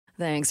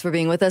Thanks for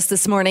being with us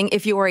this morning.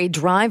 If you are a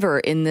driver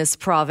in this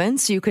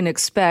province, you can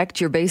expect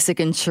your basic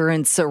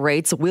insurance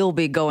rates will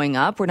be going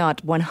up. We're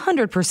not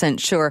 100%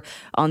 sure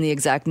on the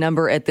exact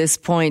number at this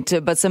point,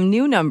 but some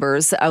new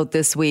numbers out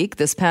this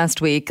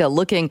past week,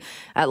 looking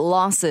at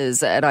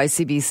losses at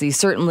ICBC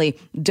certainly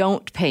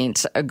don't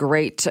paint a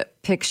great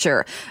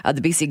picture.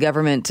 The BC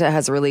government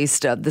has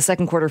released the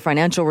second quarter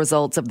financial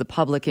results of the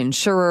public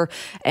insurer,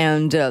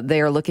 and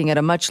they are looking at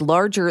a much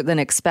larger than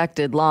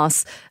expected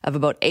loss of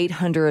about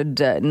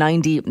 $890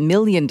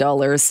 million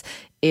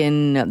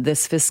in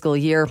this fiscal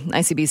year.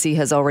 ICBC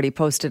has already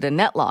posted a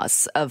net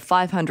loss of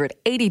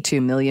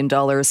 $582 million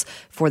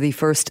for the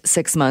first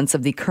 6 months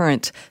of the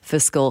current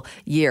fiscal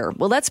year.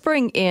 Well, let's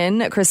bring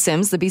in Kris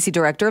Sims, the BC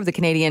director of the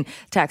Canadian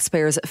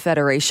Taxpayers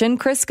Federation.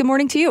 Kris, good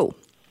morning to you.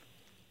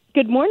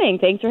 Good morning.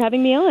 Thanks for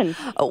having me on.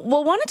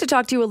 Well, wanted to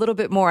talk to you a little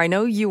bit more. I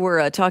know you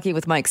were talking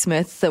with Mike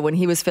Smith when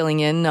he was filling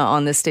in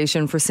on this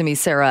station for Simi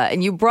Sarah,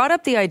 and you brought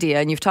up the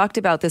idea, and you've talked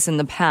about this in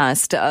the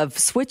past, of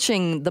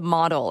switching the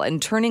model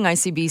and turning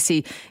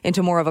ICBC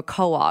into more of a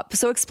co-op.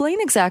 So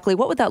explain exactly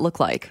what would that look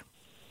like?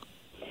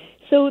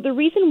 So the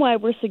reason why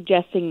we're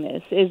suggesting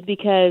this is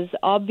because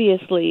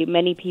obviously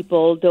many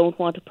people don't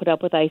want to put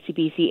up with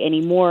ICBC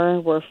anymore.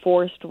 We're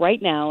forced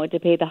right now to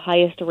pay the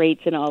highest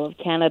rates in all of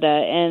Canada.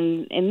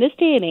 And in this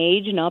day and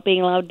age, not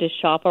being allowed to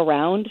shop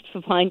around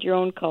to find your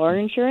own car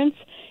insurance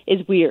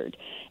is weird.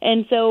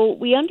 And so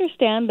we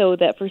understand, though,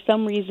 that for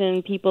some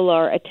reason people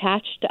are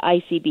attached to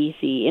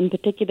ICBC. In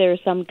particular,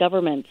 some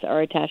governments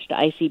are attached to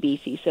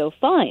ICBC. So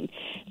fine,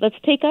 let's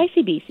take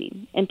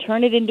ICBC and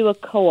turn it into a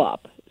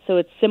co-op. So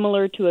it's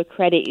similar to a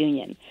credit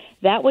union.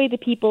 That way the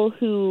people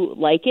who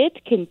like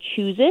it can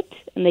choose it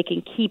and they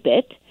can keep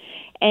it,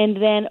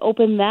 and then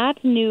open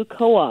that new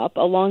co-op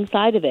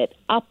alongside of it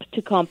up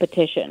to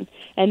competition.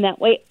 And that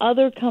way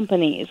other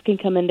companies can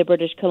come into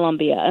British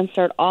Columbia and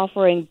start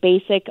offering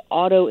basic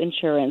auto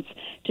insurance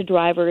to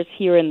drivers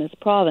here in this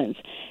province.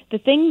 The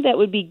thing that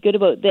would be good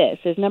about this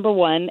is, number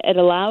one, it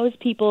allows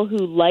people who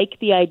like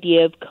the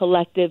idea of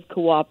collective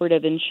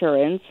cooperative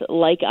insurance,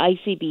 like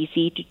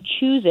ICBC, to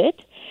choose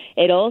it.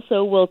 It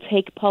also will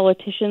take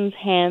politicians'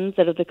 hands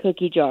out of the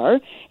cookie jar.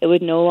 It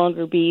would no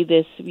longer be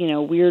this,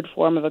 weird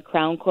form of a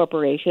crown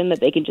corporation that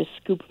they can just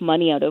scoop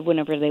money out of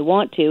whenever they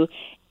want to.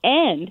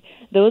 And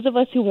those of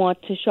us who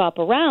want to shop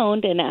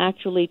around and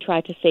actually try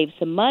to save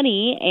some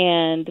money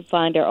and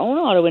find our own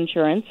auto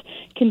insurance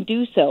can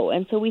do so.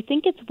 And so we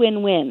think it's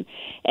win-win.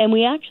 And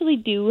we actually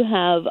do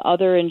have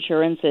other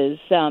insurances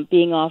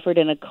being offered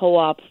in a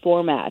co-op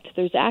format.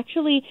 There's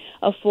actually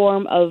a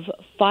form of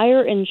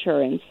fire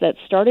insurance that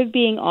started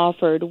being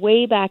offered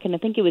way back in, I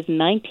think it was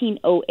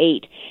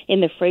 1908,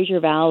 in the Fraser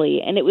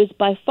Valley. And it was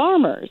by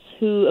farmers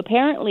who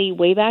apparently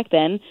way back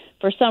then,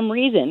 for some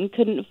reason,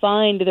 couldn't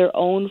find their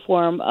own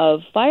form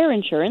of fire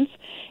insurance,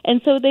 and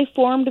so they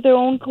formed their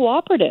own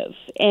cooperative.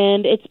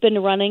 And it's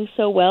been running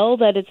so well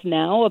that it's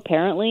now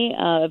apparently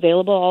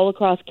available all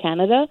across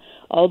Canada,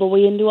 all the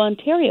way into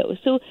Ontario.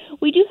 So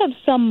we do have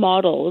some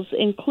models,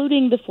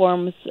 including the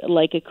forms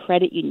like a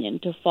credit union,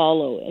 to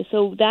follow.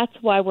 So that's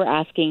why we're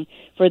asking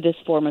for this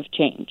form of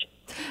change.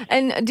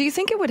 And do you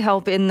think it would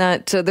help in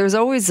that there's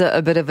always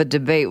a bit of a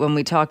debate when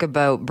we talk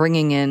about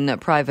bringing in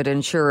private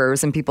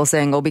insurers and people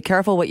saying, oh, be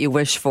careful what you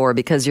wish for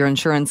because your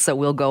insurance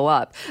will go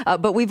up.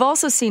 But we've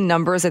also seen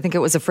numbers, I think it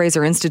was a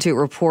Fraser Institute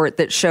report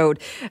that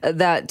showed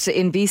that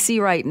in BC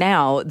right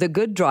now, the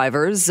good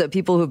drivers,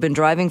 people who've been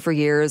driving for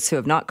years, who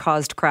have not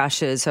caused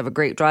crashes, who have a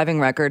great driving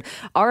record,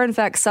 are in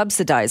fact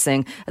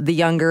subsidizing the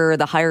younger,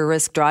 the higher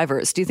risk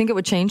drivers. Do you think it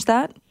would change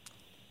that?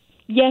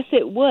 Yes,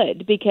 it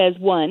would, because,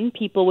 one,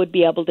 people would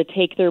be able to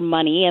take their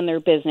money and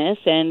their business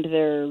and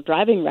their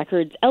driving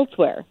records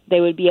elsewhere. They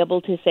would be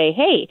able to say,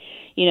 hey,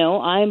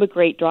 I'm a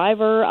great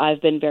driver.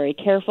 I've been very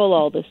careful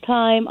all this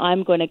time.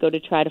 I'm going to go to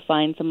try to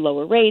find some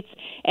lower rates.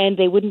 And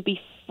they wouldn't be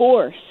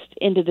forced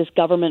into this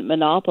government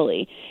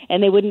monopoly,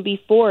 and they wouldn't be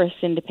forced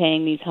into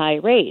paying these high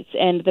rates.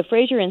 And the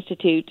Fraser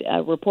Institute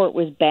report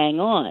was bang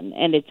on,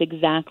 and it's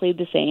exactly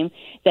the same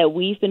that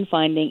we've been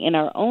finding in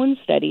our own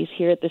studies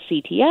here at the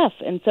CTF.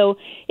 And so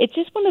it's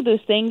just one of those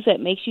things that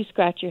makes you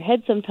scratch your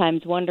head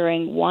sometimes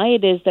wondering why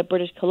it is that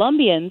British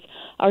Columbians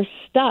are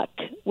stuck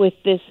with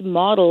this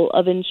model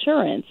of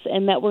insurance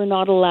and that we're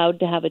not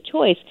allowed to have a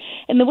choice.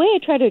 And the way I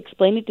try to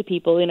explain it to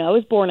people, I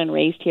was born and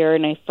raised here,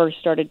 and I first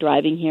started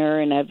driving here,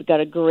 and I've got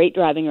a great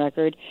driving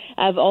record.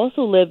 I've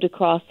also lived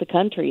across the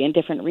country in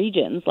different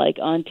regions like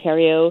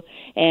Ontario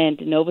and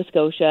Nova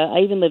Scotia. I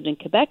even lived in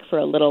Quebec for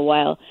a little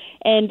while.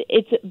 And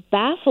it's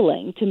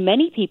baffling to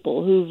many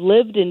people who've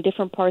lived in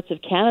different parts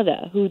of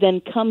Canada who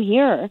then come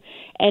here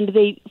and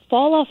they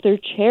fall off their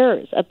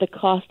chairs at the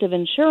cost of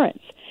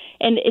insurance.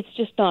 And it's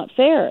just not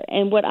fair.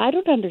 And what I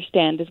don't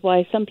understand is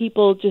why some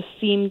people just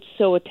seem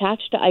so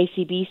attached to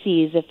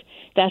ICBC as if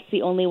that's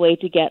the only way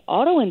to get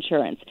auto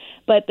insurance.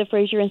 But the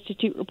Fraser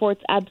Institute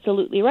report's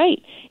absolutely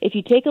right. If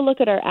you take a look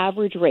at our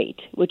average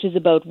rate, which is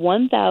about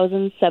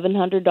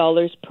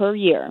 $1,700 per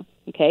year,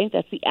 okay,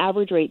 that's the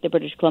average rate that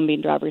British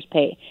Columbian drivers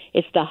pay.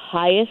 It's the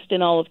highest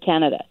in all of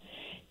Canada.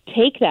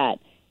 Take that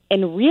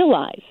and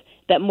realize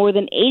that more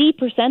than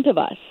 80% of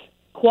us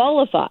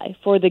qualify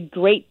for the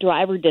great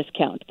driver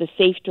discount, the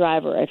safe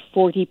driver at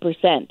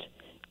 40%,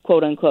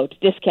 quote-unquote,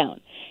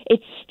 discount.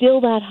 It's still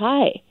that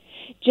high.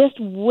 Just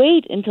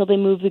wait until they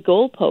move the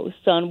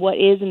goalposts on what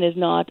is and is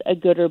not a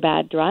good or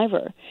bad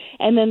driver.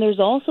 And then there's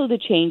also the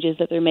changes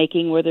that they're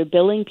making where they're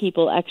billing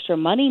people extra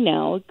money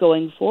now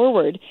going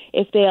forward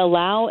if they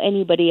allow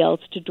anybody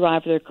else to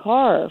drive their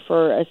car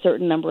for a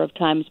certain number of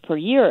times per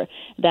year.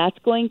 That's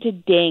going to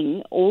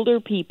ding older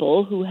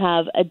people who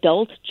have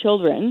adult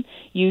children,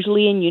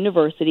 usually in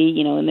university,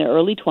 in their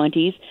early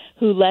 20s,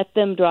 who let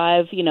them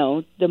drive,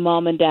 the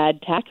mom and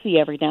dad taxi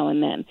every now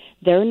and then.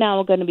 They're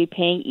now going to be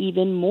paying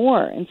even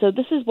more. And so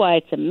this is why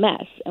it's a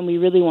mess, and we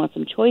really want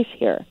some choice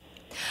here.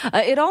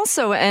 It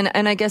also,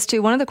 and I guess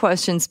too, one of the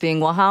questions being,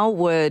 well, how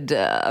would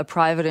a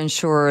private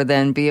insurer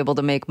then be able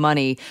to make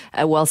money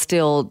while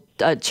still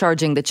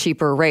charging the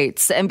cheaper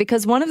rates? And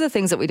because one of the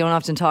things that we don't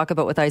often talk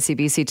about with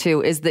ICBC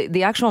too is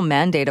the actual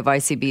mandate of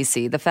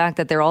ICBC, the fact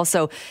that they're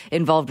also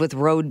involved with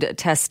road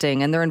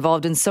testing and they're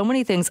involved in so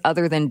many things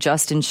other than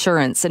just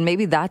insurance. And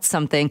maybe that's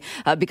something,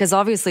 because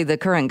obviously the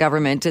current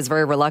government is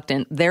very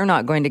reluctant. They're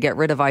not going to get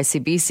rid of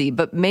ICBC,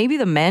 but maybe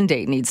the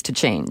mandate needs to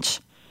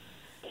change.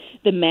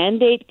 The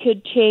mandate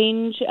could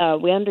change.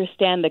 We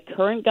understand the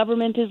current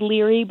government is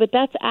leery, but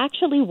that's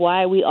actually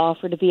why we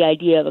offered the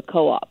idea of a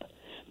co-op,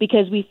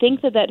 because we think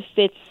that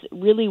fits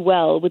really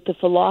well with the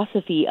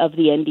philosophy of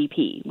the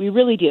NDP. We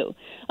really do.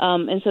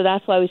 And so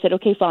that's why we said,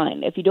 okay,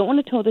 fine. If you don't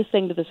want to tow this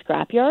thing to the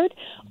scrapyard,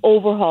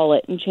 overhaul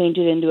it and change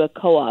it into a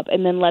co-op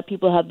and then let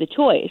people have the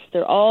choice.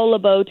 They're all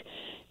about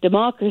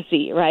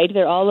democracy, right?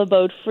 They're all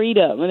about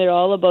freedom, and they're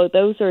all about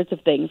those sorts of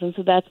things. And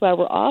so that's why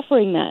we're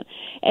offering that.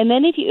 And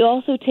then if you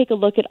also take a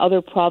look at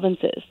other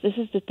provinces, this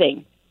is the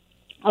thing.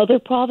 Other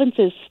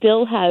provinces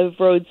still have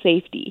road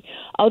safety.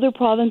 Other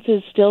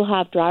provinces still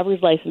have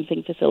driver's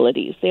licensing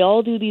facilities. They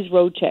all do these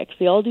road checks.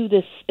 They all do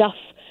this stuff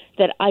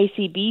that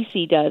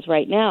ICBC does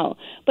right now,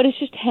 but it's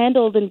just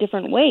handled in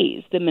different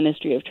ways. The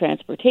Ministry of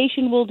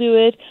Transportation will do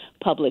it,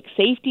 public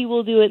safety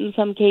will do it in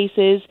some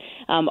cases,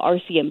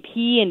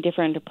 RCMP and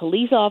different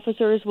police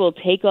officers will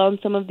take on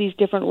some of these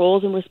different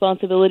roles and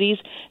responsibilities.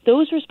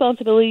 Those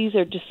responsibilities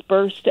are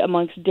dispersed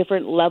amongst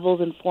different levels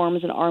and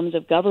forms and arms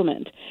of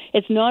government.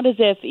 It's not as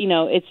if,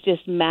 it's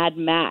just Mad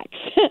Max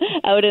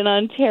out in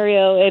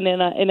Ontario and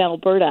in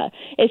Alberta.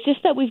 It's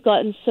just that we've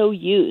gotten so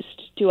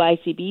used to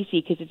ICBC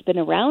because it's been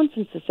around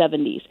since the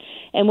 70s.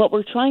 And what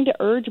we're trying to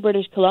urge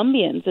British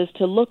Columbians is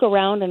to look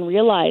around and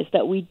realize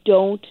that we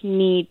don't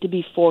need to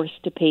be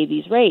forced to pay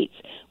these rates.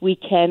 We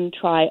can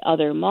try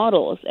other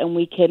models and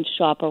we can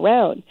shop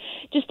around.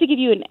 Just to give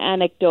you an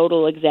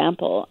anecdotal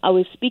example, I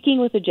was speaking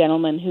with a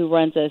gentleman who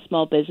runs a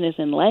small business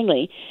in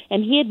Langley,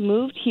 and he had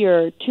moved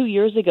here 2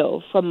 years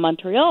ago from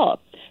Montreal.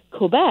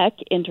 Quebec,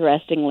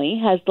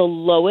 interestingly, has the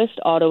lowest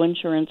auto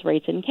insurance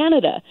rates in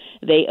Canada.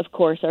 They, of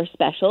course, are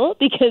special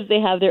because they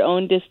have their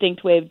own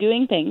distinct way of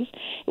doing things,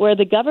 where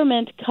the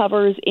government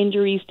covers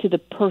injuries to the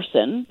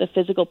person, the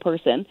physical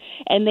person,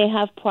 and they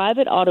have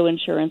private auto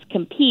insurance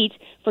compete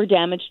for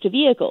damage to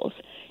vehicles.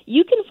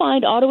 You can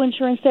find auto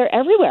insurance there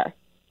everywhere.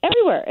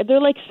 They're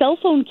like cell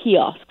phone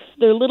kiosks.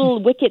 They're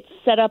little wickets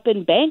set up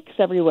in banks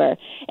everywhere.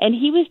 And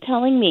he was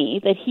telling me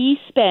that he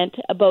spent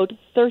about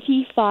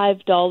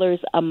 $35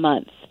 a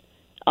month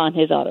on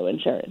his auto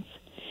insurance.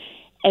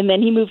 And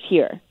then he moved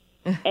here.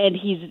 And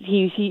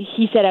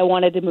he said, I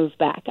wanted to move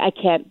back. I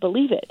can't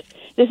believe it.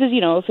 This is, a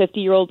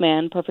 50-year-old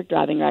man, perfect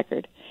driving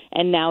record.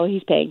 And now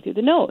he's paying through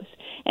the nose.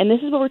 And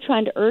this is what we're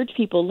trying to urge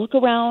people. Look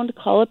around,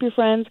 call up your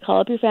friends, call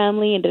up your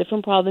family in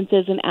different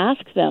provinces and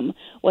ask them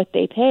what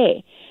they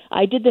pay.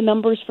 I did the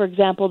numbers, for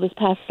example, this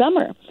past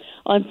summer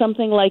on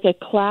something like a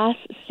Class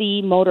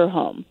C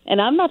motorhome.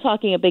 And I'm not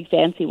talking a big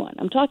fancy one.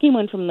 I'm talking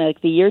one from the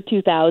year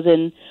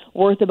 2000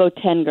 worth about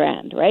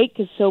 $10,000, right?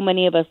 Because so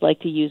many of us like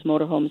to use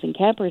motorhomes and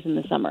campers in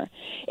the summer.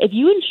 If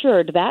you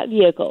insured that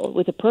vehicle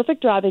with a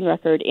perfect driving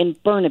record in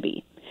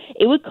Burnaby,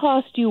 it would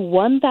cost you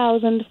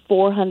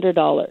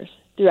 $1,400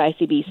 through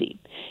ICBC.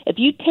 If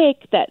you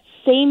take that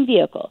same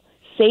vehicle,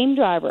 same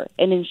driver,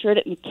 and insured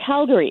it in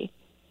Calgary,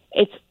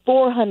 it's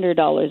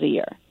 $400 a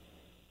year.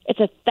 It's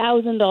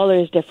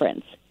 $1,000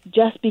 difference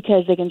just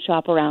because they can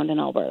shop around in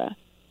Alberta.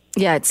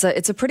 Yeah, it's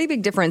a pretty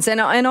big difference. And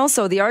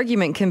also the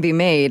argument can be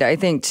made, I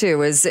think,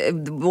 too, is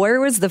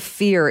where was the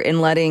fear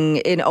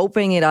in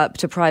opening it up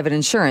to private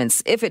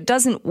insurance? If it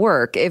doesn't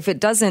work,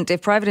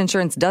 if private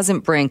insurance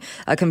doesn't bring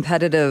a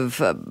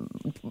competitive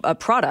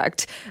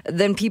product,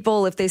 then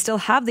people, if they still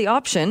have the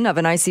option of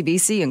an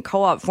ICBC in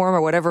co-op form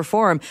or whatever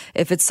form,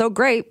 if it's so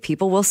great,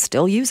 people will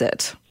still use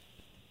it.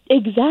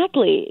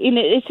 Exactly.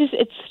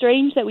 It's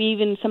strange that we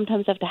even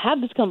sometimes have to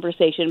have this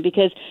conversation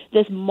because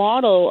this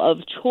model of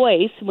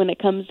choice when it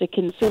comes to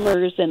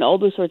consumers and all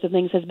those sorts of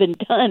things has been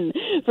done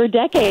for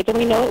decades, and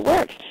we know it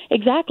works.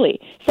 Exactly.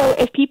 So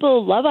if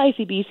people love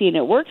ICBC and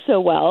it works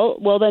so well,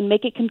 then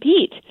make it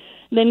compete.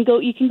 Then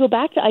you can go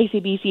back to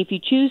ICBC if you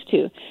choose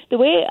to. The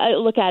way I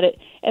look at it,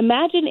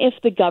 imagine if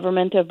the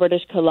government of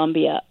British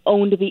Columbia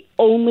owned the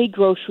only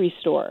grocery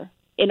store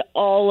in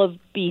all of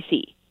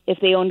BC. if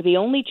they owned the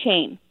only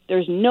chain.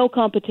 There's no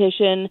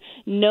competition,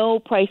 no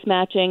price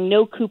matching,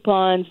 no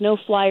coupons, no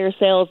flyer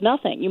sales,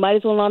 nothing. You might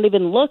as well not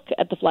even look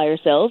at the flyer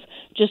sales.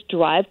 Just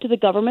drive to the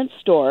government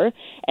store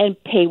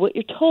and pay what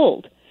you're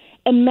told.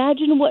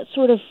 Imagine what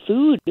sort of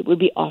food would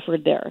be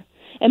offered there.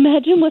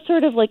 Imagine what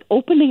sort of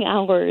opening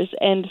hours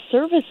and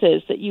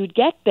services that you'd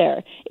get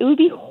there. It would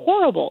be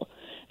horrible.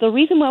 The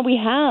reason why we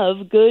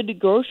have good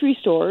grocery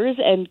stores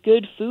and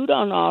good food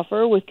on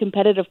offer with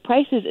competitive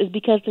prices is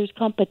because there's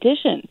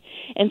competition.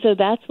 And so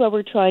that's why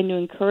we're trying to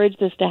encourage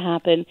this to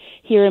happen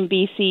here in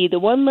BC. The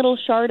one little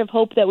shard of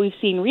hope that we've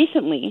seen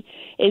recently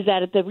is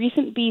that at the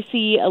recent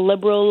BC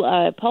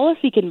Liberal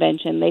Policy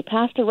Convention, they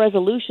passed a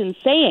resolution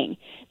saying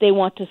they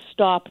want to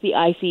stop the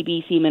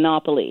ICBC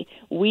monopoly.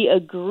 We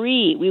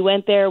agree. We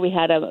went there. We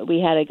had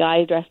a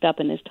guy dressed up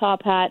in his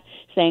top hat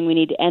saying we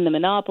need to end the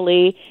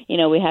monopoly.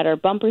 We had our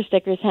bumper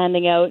stickers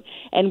handing out,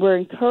 and we're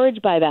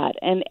encouraged by that.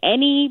 And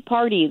any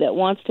party that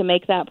wants to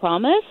make that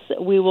promise,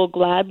 we will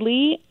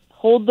gladly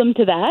hold them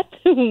to that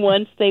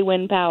once they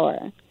win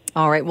power.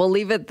 All right, we'll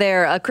leave it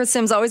there. Kris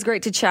Sims, always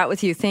great to chat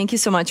with you. Thank you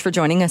so much for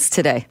joining us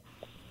today.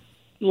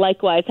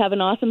 Likewise. Have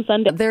an awesome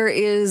Sunday. There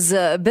is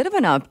a bit of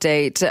an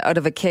update out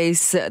of a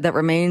case that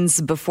remains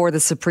before the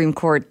Supreme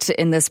Court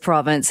in this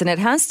province, and it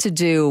has to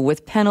do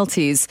with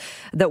penalties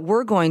that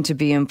were going to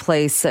be in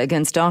place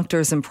against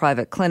doctors and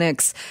private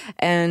clinics,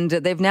 and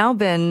they've now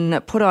been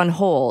put on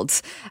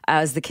hold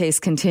as the case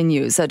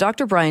continues.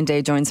 Dr. Brian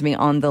Day joins me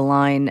on the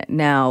line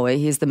now.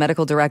 He's the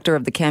medical director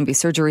of the Cambie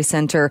Surgery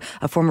Centre,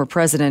 a former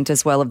president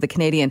as well of the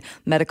Canadian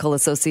Medical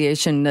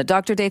Association.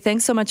 Dr. Day,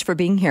 thanks so much for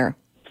being here.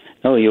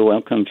 Oh, you're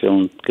welcome,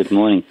 Joan. Good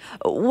morning.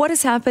 What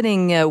is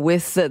happening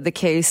with the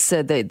case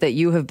that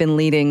you have been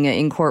leading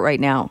in court right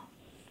now?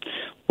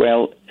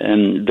 Well,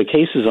 the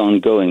case is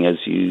ongoing, as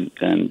you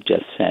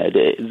just said.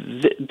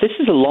 This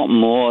is a lot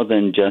more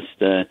than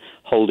just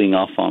holding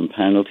off on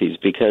penalties,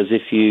 because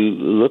if you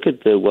look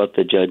at what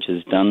the judge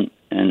has done,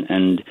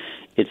 and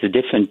it's a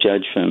different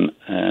judge from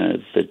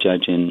the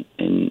judge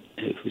in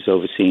who's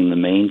overseeing the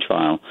main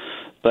trial.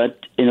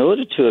 But in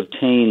order to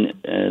obtain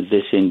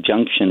this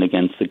injunction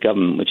against the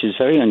government, which is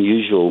very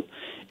unusual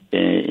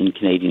in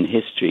Canadian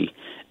history,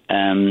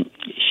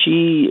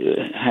 she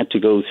had to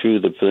go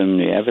through the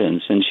preliminary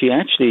evidence, and she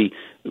actually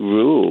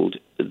ruled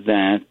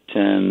that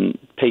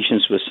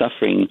patients were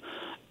suffering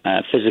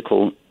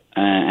physical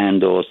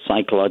and or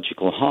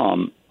psychological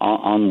harm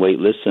on wait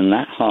lists, and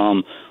that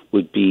harm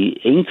would be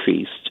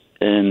increased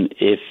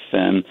if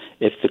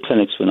the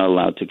clinics were not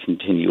allowed to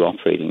continue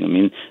operating. I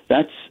mean,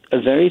 that's a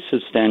very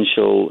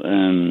substantial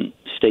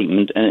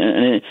statement,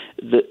 and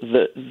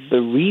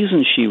the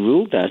reason she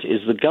ruled that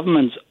is the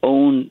government's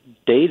own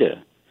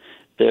data,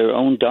 their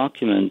own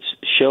documents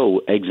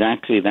show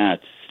exactly that.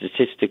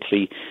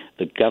 Statistically,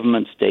 the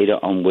government's data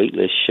on wait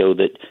lists show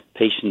that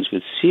patients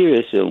with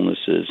serious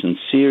illnesses and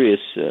serious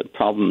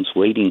problems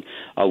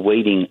are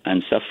waiting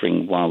and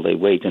suffering while they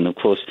wait. And of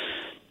course,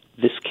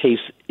 this case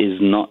is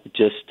not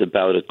just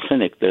about a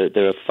clinic.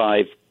 There are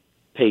 5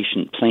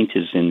 patient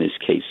plaintiffs in this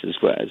case as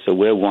well. So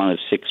we're one of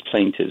 6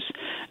 plaintiffs,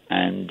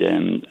 and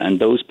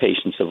those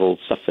patients have all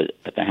suffered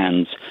at the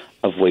hands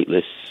of wait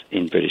lists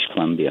in British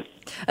Columbia.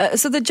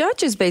 So the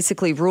judge has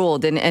basically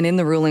ruled, and in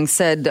the ruling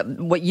said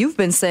what you've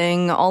been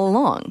saying all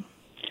along.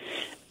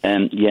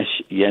 Yes,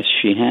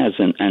 she has,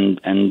 and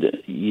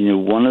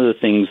one of the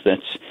things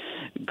that's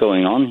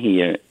going on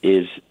here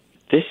is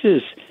this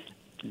is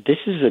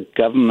a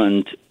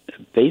government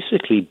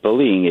basically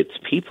bullying its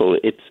people.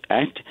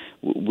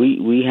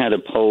 We had a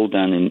poll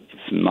done in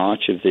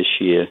March of this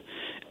year.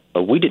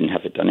 We didn't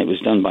have it done. It was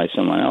done by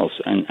someone else.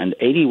 And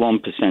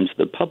 81% of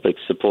the public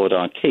support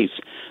our case.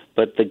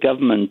 But the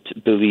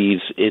government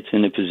believes it's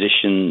in a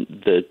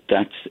position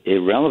that's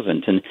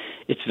irrelevant. And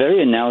it's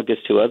very analogous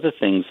to other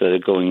things that are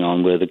going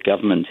on where the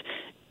government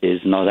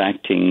is not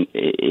acting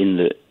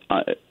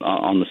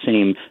on the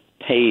same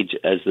page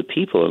as the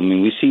people. I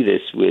mean, we see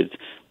this with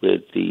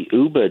the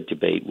Uber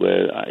debate,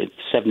 where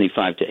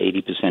 75 to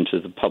 80%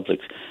 of the public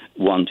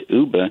want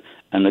Uber,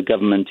 and the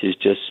government is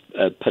just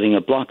putting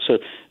a block. So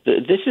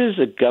this is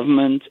a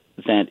government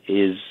that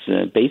is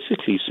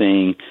basically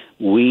saying,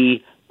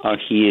 we are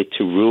here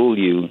to rule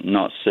you,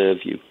 not serve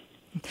you.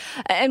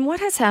 And what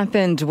has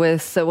happened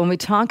with, when we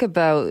talk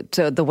about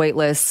the wait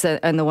lists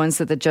and the ones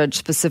that the judge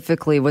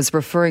specifically was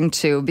referring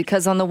to?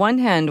 Because on the one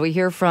hand, we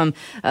hear from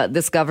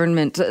this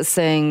government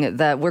saying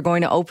that we're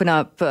going to open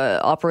up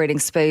operating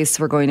space,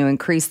 we're going to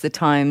increase the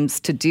times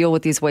to deal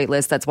with these wait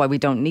lists. That's why we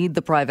don't need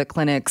the private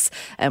clinics,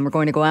 and we're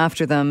going to go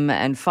after them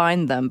and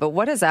find them. But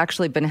what has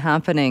actually been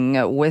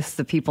happening with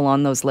the people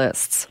on those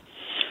lists?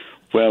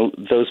 Well,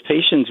 those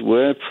patients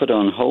were put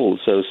on hold,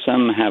 so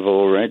some have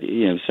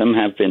some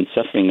have been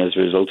suffering as a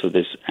result of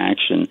this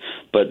action.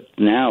 But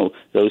now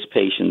those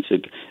patients,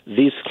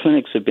 these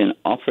clinics have been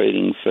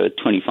operating for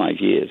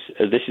 25 years.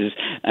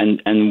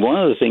 And one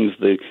of the things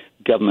the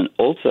government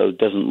also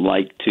doesn't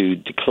like to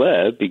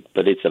declare,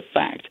 but it's a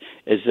fact,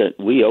 is that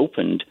we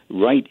opened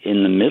right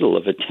in the middle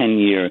of a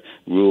 10-year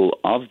rule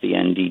of the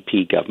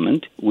NDP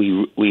government.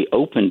 We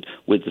opened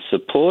with the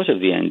support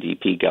of the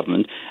NDP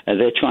government.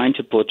 They're trying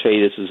to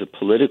portray this as a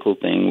political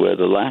thing where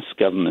the last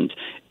government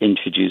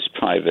introduced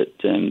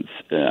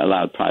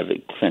allowed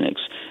private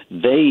clinics.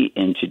 They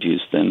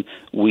introduced them.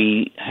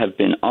 We have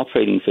been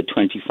operating for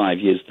 25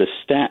 years. The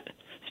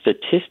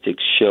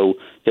statistics show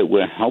that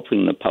we're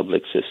helping the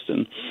public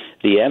system.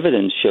 The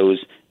evidence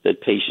shows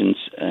that patients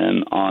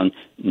are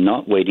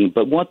not waiting.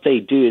 But what they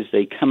do is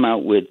they come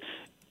out with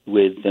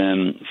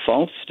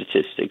false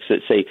statistics that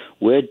say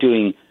we're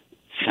doing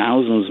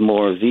thousands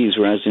more of these,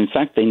 whereas in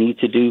fact they need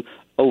to do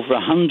over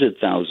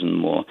 100,000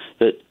 more.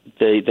 That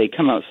they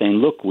come out saying,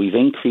 look, we've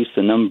increased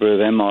the number of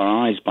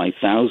MRIs by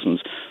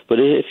thousands. But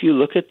if you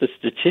look at the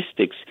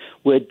statistics,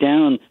 we're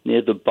down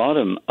near the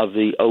bottom of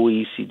the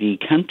OECD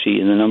country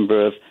in the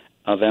number of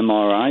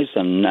MRIs.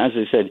 And as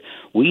I said,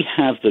 we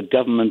have the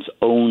government's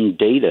own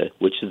data,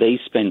 which they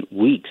spent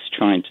weeks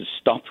trying to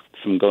stop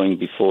from going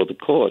before the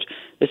court.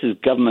 This is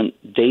government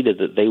data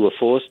that they were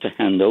forced to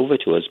hand over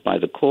to us by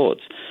the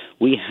courts.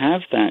 We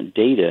have that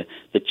data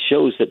that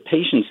shows that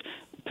patients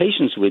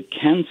with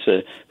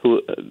cancer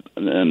who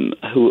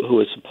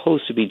are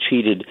supposed to be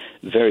treated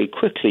very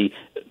quickly,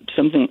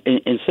 something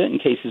in certain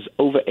cases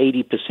over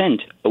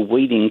 80% are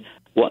waiting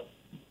what,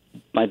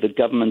 by the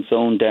government's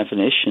own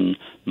definition,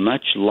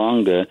 much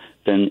longer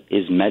than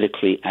is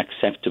medically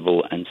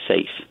acceptable and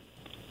safe.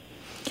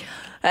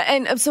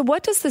 And so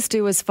what does this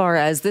do as far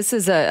as this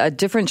is a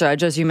different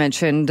judge, as you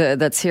mentioned,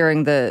 that's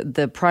hearing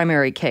the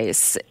primary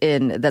case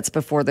that's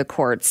before the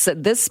courts.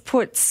 This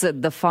puts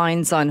the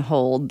fines on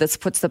hold. This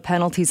puts the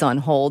penalties on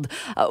hold.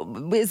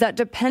 Is that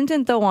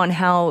dependent, though, on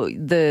how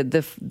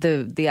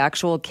the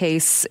actual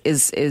case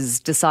is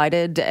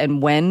decided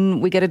and when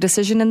we get a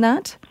decision in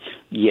that?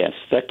 Yes,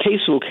 that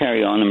case will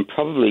carry on and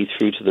probably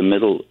through to the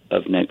middle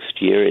of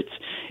next year.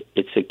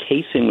 It's a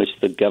case in which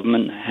the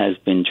government has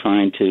been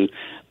trying to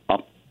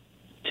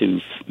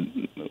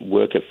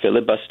work a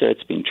filibuster.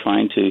 It's been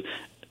trying to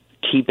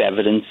keep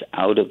evidence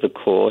out of the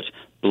court,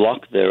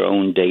 block their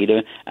own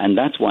data, and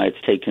that's why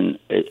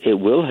it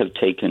will have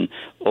taken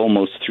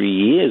almost 3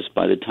 years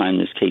by the time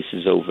this case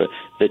is over.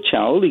 The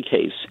Chaoli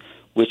case,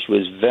 which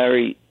was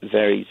very,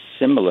 very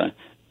similar,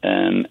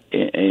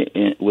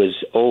 it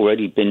was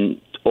already been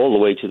all the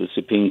way to the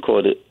Supreme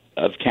Court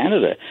of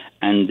Canada,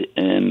 and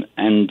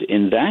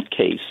in that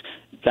case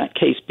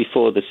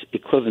before the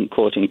equivalent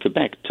court in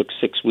Quebec took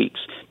 6 weeks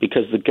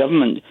because the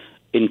government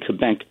in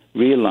Quebec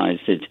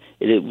realized that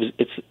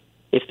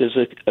if there's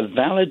a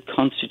valid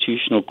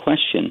constitutional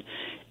question,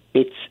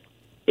 it's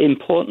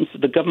important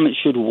that the government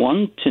should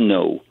want to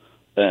know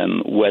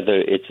whether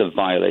it's a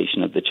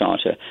violation of the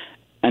Charter.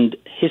 And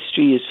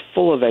history is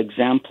full of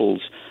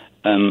examples,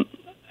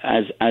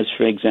 as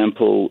for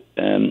example,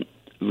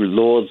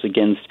 laws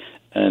against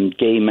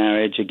gay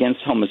marriage,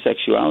 against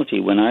homosexuality.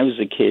 When I was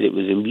a kid, it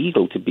was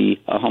illegal to be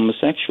a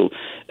homosexual,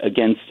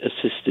 against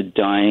assisted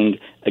dying,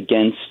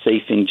 against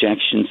safe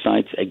injection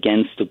sites,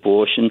 against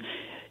abortion.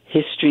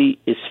 History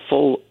is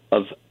full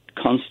of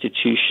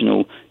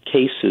constitutional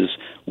cases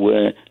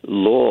where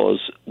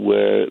laws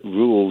were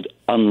ruled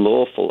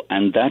unlawful,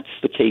 and that's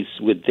the case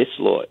with this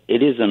law.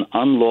 It is an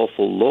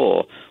unlawful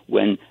law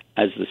when,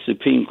 as the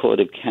Supreme Court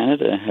of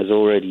Canada has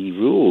already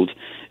ruled,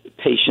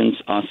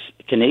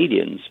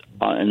 Canadians,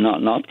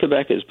 not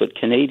Quebecers, but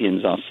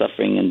Canadians are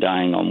suffering and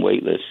dying on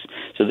wait lists.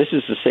 So this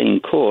is the same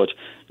court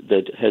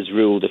that has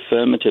ruled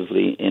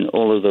affirmatively in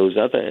all of those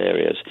other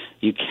areas.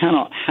 You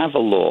cannot have a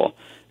law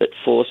that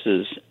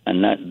forces,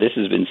 and that this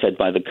has been said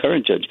by the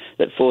current judge,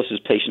 that forces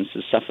patients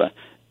to suffer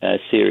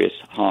serious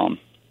harm.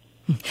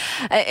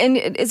 And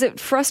is it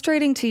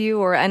frustrating to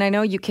you, and I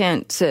know you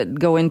can't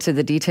go into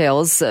the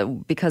details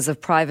because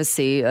of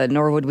privacy,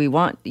 nor would we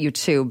want you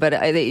to,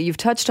 but you've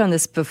touched on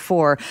this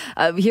before.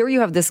 Here you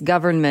have this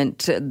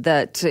government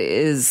that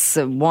is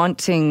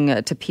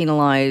wanting to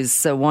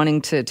penalize,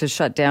 wanting to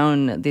shut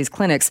down these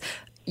clinics.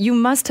 You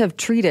must have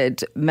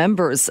treated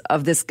members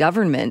of this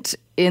government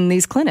in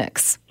these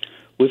clinics.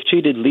 We've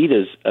treated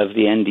leaders of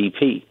the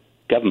NDP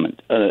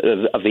government,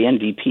 of the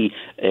NDP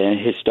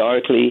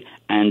historically,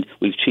 and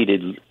we've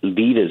treated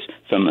leaders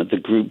from the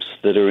groups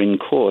that are in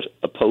court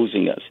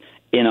opposing us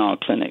in our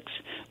clinics.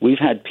 We've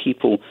had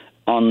people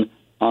on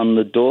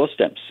the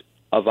doorsteps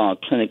of our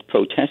clinic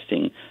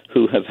protesting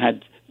who have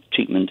had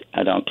treatment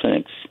at our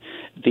clinics.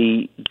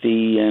 If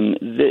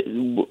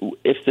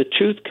the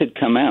truth could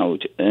come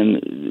out,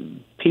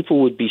 people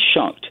would be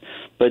shocked.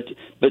 But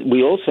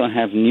we also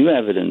have new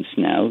evidence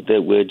now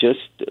that we're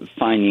just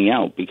finding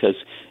out because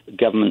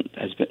government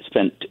has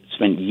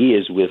spent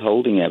years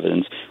withholding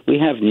evidence. We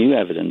have new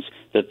evidence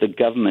that the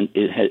government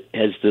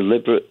has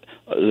deliberate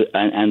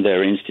and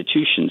their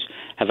institutions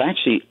have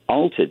actually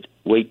altered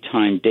wait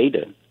time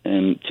data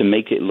to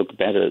make it look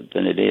better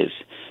than it is,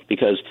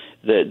 because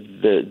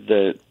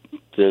the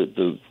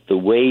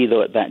way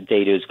that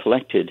data is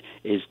collected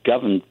is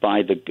governed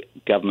by the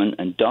government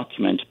and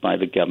documented by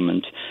the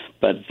government.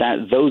 But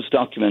those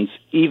documents,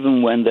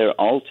 even when they're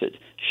altered,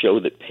 show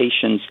that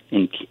patients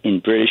in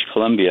British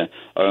Columbia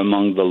are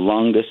among the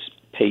longest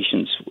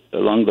patients,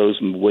 among those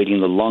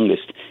waiting the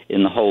longest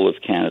in the whole of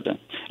Canada.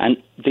 And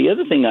the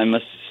other thing I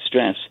must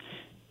stress,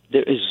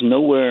 there is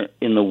nowhere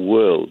in the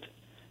world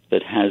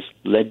that has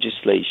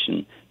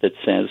legislation that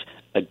says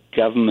a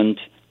government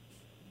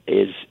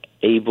is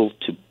able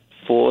to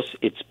force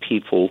its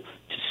people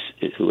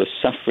who are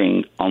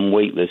suffering on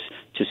wait lists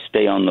to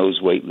stay on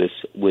those wait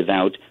lists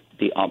without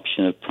the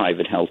option of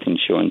private health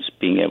insurance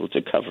being able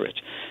to cover it.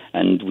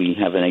 And we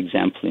have an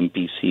example in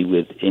BC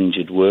with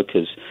injured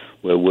workers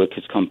where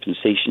workers'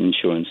 compensation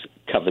insurance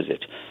covers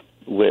it.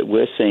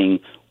 We're saying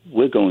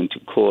we're going to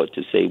court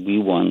to say we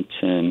want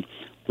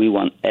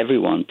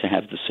everyone to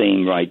have the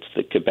same rights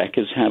that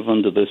Quebecers have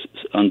under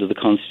the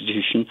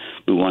Constitution.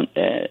 We want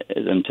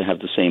them to have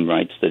the same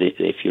rights that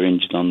if you're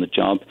injured on the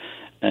job,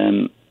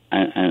 and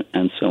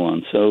so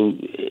on. So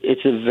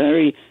it's a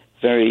very,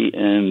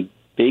 very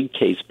big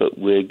case, but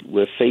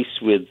we're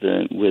faced with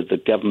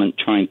the government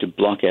trying to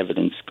block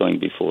evidence going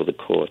before the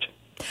court.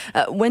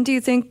 When do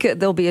you think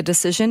there'll be a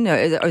decision, or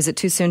is it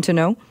too soon to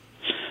know?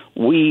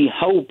 We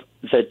hope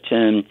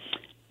that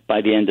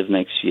by the end of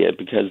next year,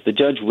 because the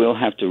judge will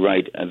have to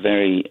write a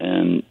very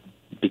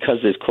because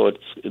this court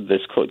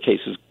case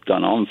has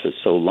gone on for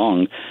so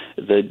long,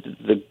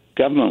 the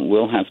government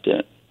will have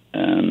to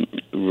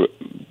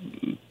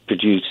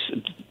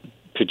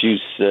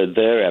produce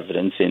their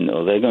evidence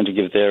or they're going to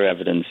give their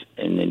evidence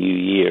in the new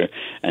year,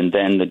 and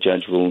then the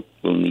judge will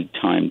need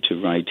time to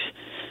write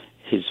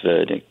his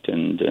verdict,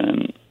 and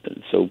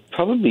so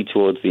probably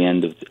towards the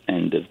end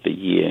of the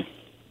year.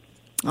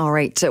 All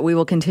right. We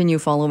will continue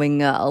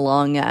following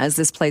along as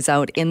this plays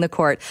out in the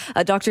court.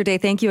 Dr. Day,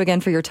 thank you again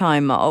for your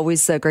time.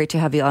 Always great to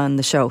have you on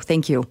the show.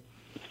 Thank you.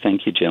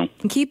 Thank you, Jill.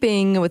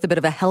 Keeping with a bit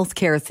of a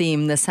healthcare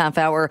theme this half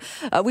hour,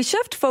 we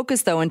shift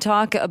focus, though, and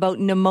talk about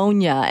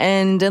pneumonia.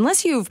 And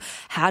unless you've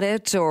had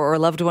it or a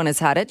loved one has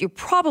had it, you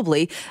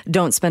probably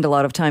don't spend a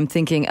lot of time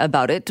thinking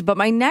about it. But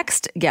my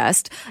next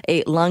guest,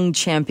 a lung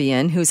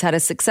champion who's had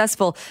a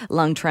successful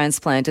lung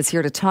transplant, is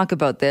here to talk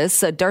about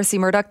this. Darcy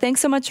Murdoch,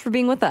 thanks so much for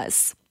being with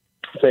us.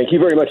 Thank you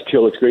very much,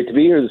 Jill. It's great to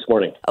be here this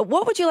morning.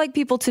 What would you like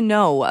people to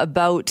know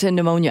about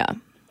pneumonia?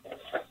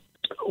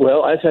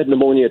 Well, I've had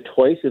pneumonia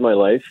twice in my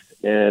life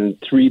and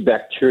 3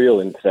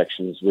 bacterial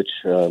infections, which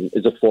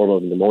is a form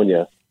of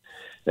pneumonia.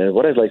 And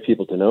what I'd like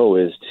people to know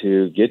is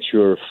to get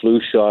your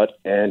flu shot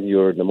and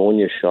your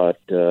pneumonia shot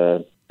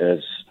as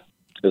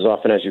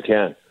often as you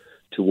can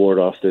to ward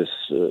off this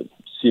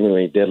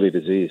seemingly deadly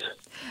disease.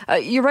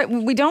 You're right.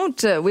 We don't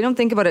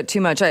think about it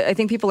too much. I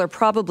think people are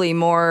probably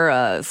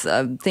more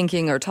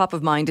thinking, or top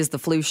of mind is the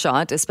flu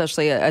shot,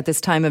 especially at this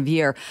time of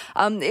year.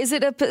 Is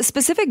it a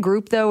specific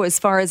group, though, as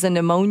far as a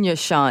pneumonia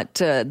shot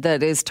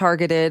that is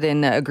targeted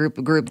in the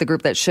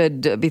group that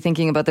should be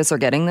thinking about this or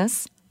getting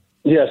this?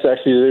 Yes,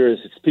 actually there is.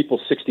 It's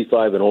people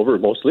 65 and over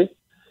mostly,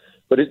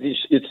 but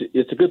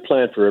it's a good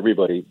plan for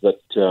everybody. But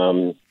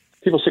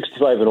people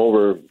 65 and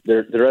over,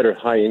 they're at a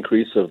high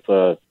increase of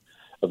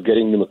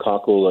getting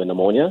pneumococcal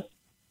pneumonia.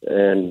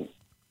 And,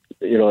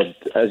 you know,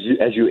 as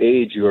you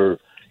age, your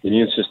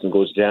immune system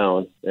goes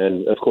down.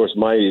 And, of course,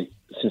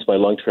 since my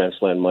lung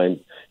transplant, my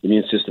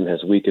immune system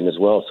has weakened as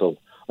well. So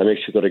I make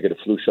sure that I get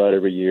a flu shot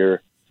every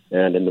year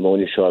and a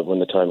pneumonia shot when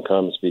the time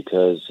comes,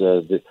 because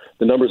the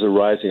numbers are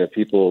rising of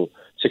people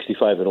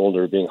 65 and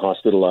older being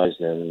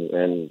hospitalized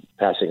and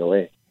passing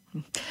away.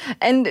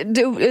 And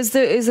is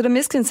it a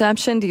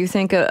misconception, do you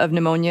think, of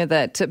pneumonia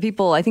that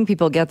I think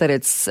people get that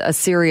it's a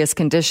serious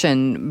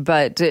condition,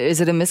 but is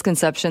it a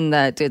misconception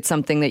that it's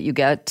something that you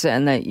get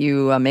and that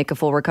you make a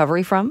full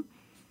recovery from?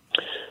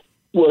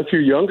 Well, if you're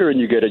younger and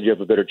you get it, you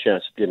have a better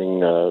chance of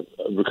getting a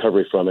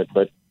recovery from it.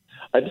 But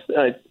I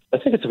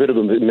think it's a bit of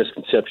a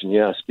misconception,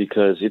 yes,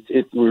 because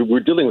we're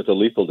dealing with a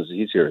lethal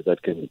disease here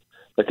that can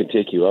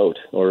take you out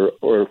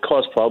or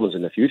cause problems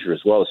in the future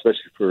as well,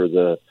 especially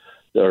for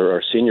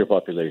our senior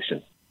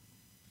population.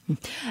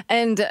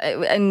 And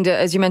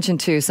as you mentioned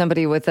too,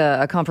 somebody with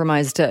a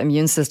compromised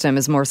immune system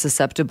is more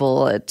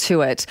susceptible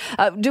to it.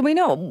 Do we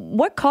know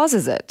what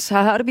causes it?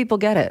 How do people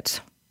get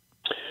it?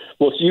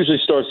 Well, it usually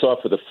starts off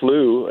with a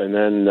flu and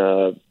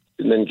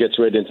then gets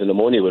right into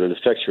pneumonia, where it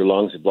affects your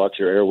lungs, it blocks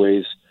your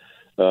airways,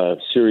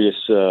 serious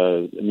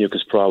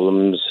mucus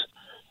problems.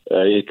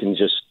 It can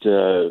just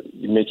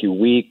make you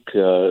weak.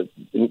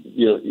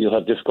 You'll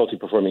have difficulty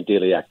performing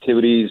daily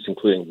activities,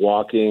 including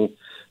walking,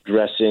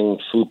 dressing,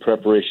 food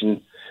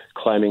preparation,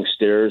 climbing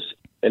stairs,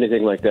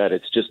 anything like that.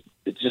 It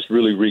just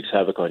really wreaks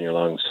havoc on your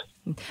lungs.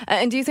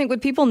 And do you think,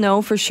 would people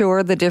know for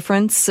sure the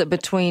difference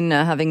between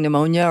having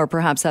pneumonia or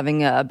perhaps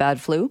having a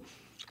bad flu?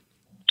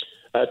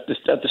 At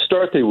the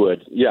start, they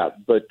would, yeah.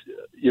 But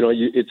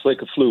it's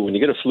like a flu. When you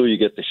get a flu, you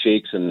get the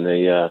shakes and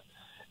the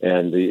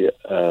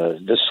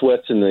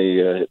sweats and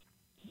the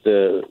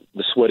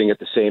sweating at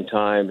the same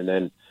time, and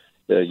then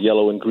the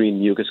yellow and green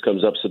mucus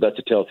comes up. So that's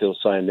a telltale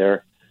sign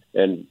there.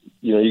 And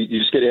you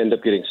just end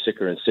up getting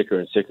sicker and sicker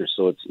and sicker.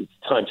 So it's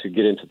time to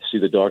get in to see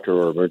the doctor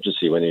or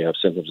emergency when you have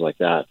symptoms like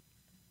that.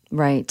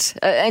 Right.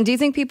 And do you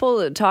think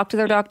people talk to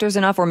their doctors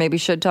enough, or maybe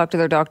should talk to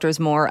their doctors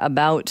more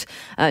about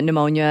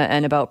pneumonia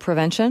and about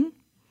prevention?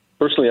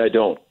 Personally, I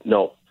don't.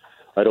 No,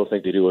 I don't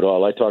think they do at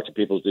all. I talk to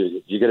people,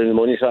 do you get a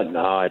pneumonia shot?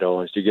 No, I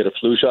don't. Do you get a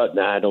flu shot?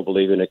 Nah, I don't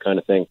believe in it, kind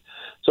of thing.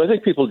 So I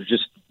think people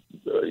just,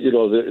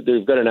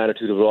 they've got an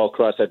attitude of, I'll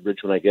cross that bridge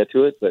when I get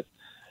to it. But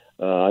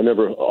I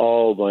remember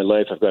all my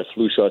life I've got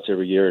flu shots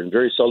every year, and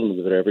very seldom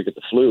did I ever get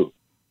the flu.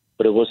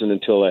 But it wasn't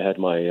until I had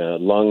my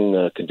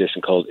lung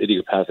condition called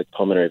idiopathic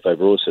pulmonary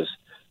fibrosis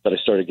that I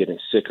started getting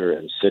sicker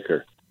and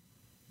sicker.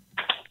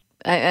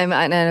 And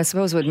I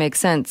suppose it would make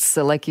sense,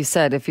 like you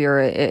said, if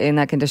you're in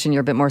that condition,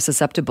 you're a bit more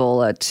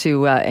susceptible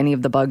to any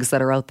of the bugs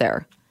that are out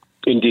there.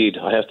 Indeed.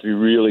 I have to be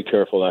really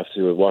careful. I have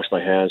to wash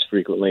my hands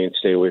frequently and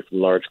stay away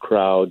from large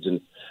crowds and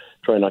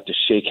try not to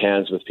shake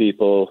hands with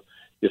people.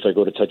 If I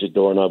go to touch a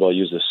doorknob, I'll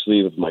use the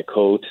sleeve of my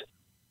coat.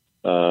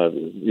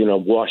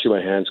 Washing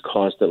my hands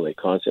constantly.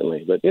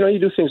 But, you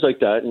do things like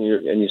that and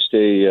you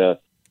stay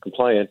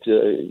compliant,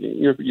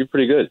 you're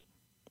pretty good.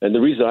 And the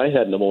reason I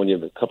had pneumonia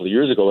a couple of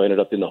years ago, I ended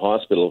up in the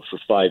hospital for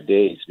 5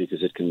 days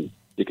because it can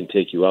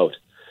take you out.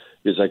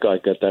 Because I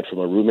got that from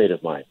a roommate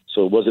of mine.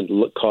 So it wasn't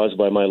caused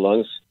by my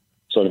lungs.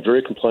 So I'm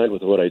very compliant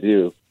with what I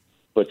do.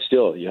 But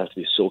still, you have to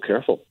be so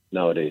careful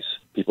nowadays.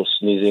 People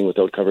sneezing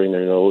without covering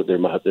their nose, their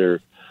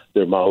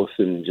mouth,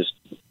 and just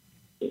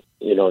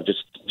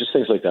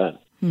things like that.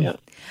 Yeah.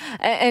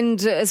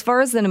 And as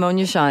far as the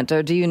pneumonia shot,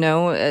 do you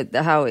know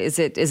how is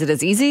it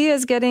as easy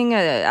as getting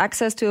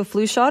access to a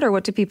flu shot, or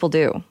what do people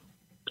do?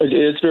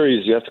 It's very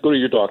easy. You have to go to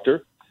your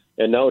doctor,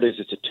 and nowadays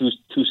it's a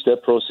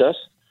two-step process.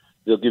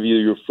 They'll give you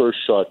your first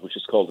shot, which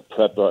is called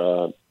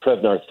Prevnar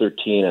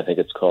 13, I think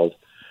it's called,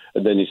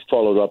 and then he's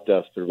followed up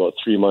after about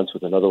 3 months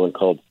with another one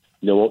called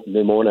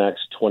Pneumonax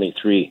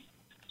 23.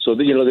 So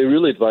they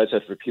really advise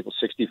that for people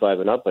 65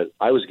 and up, but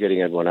I was getting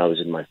it when I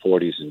was in my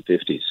 40s and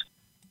 50s.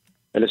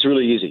 And it's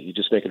really easy. You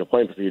just make an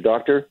appointment for your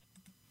doctor,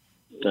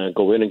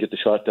 go in and get the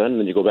shot done, and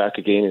then you go back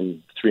again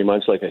in 3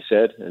 months, like I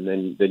said, and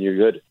then you're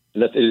good.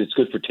 And it's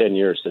good for 10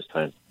 years this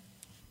time.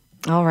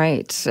 All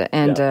right.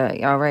 And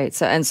all right.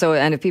 So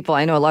if people,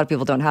 I know a lot of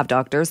people don't have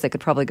doctors, they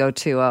could probably go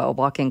to a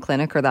walk-in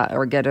clinic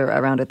or get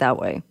around it that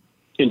way.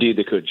 Indeed,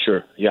 they could.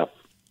 Sure. Yeah.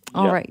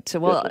 All right.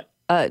 Well,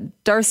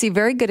 Darcy,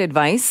 very good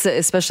advice,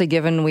 especially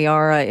given we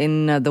are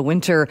in the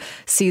winter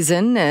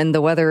season and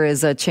the weather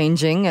is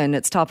changing and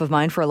it's top of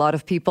mind for a lot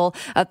of people.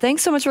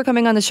 Thanks so much for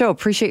coming on the show.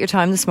 Appreciate your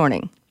time this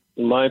morning.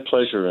 My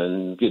pleasure.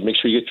 And make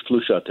sure you get your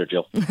flu shot there,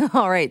 Jill.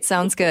 All right.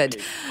 Sounds good.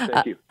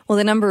 Thank you. Well,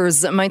 the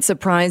numbers might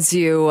surprise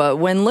you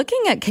when looking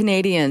at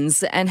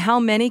Canadians and how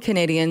many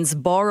Canadians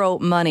borrow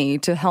money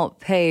to help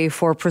pay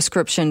for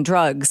prescription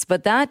drugs.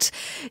 But that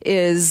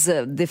is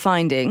the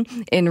finding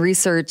in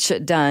research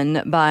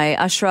done by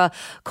Ashra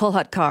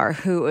Kohlhatkar,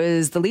 who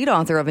is the lead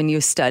author of a new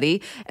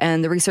study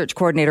and the research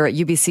coordinator at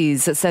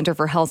UBC's Centre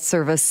for Health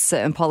Service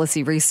and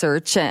Policy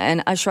Research.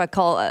 And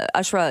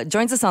Ashra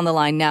joins us on the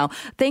line now.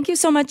 Thank you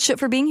so much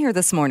for being here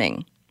this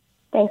morning.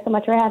 Thanks so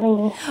much for having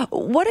me.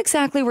 What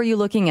exactly were you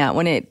looking at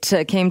when it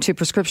came to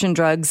prescription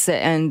drugs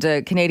and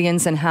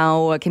Canadians and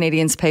how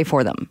Canadians pay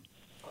for them?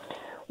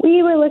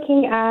 We were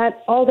looking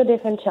at all the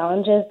different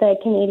challenges that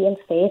Canadians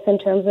face in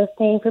terms of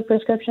paying for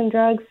prescription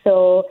drugs.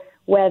 So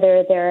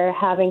whether they're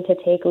having to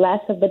take less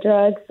of the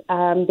drugs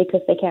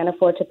because they can't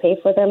afford to pay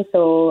for them.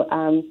 So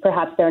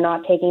perhaps they're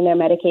not taking their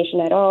medication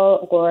at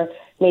all, or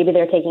maybe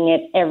they're taking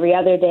it every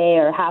other day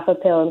or half a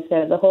pill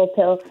instead of the whole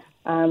pill.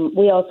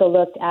 We also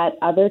looked at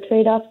other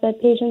trade-offs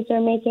that patients are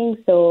making.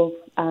 So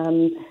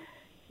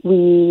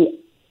we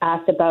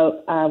asked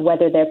about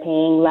whether they're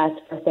paying less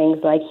for things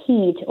like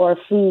heat or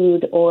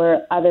food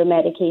or other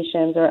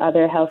medications or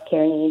other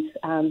healthcare needs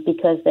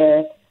because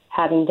they're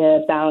having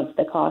to balance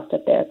the cost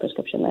of their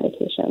prescription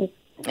medications.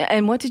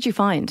 And what did you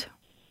find?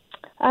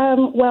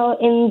 Well,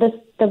 in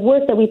the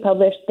work that we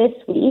published this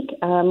week,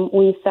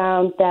 we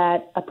found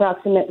that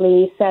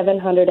approximately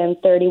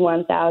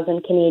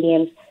 731,000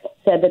 Canadians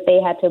said that they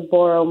had to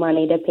borrow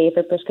money to pay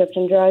for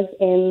prescription drugs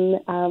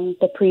in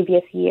the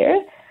previous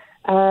year.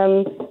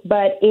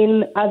 But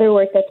in other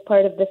work that's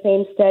part of the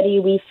same study,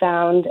 we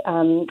found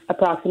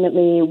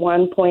approximately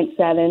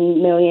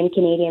 1.7 million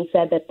Canadians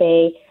said that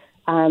they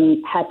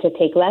had to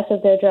take less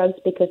of their drugs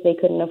because they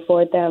couldn't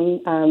afford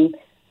them.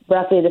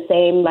 Roughly the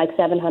same, like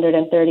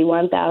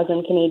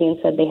 731,000 Canadians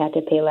said they had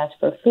to pay less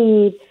for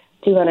food.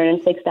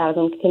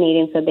 206,000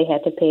 Canadians said they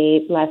had to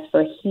pay less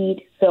for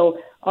heat. So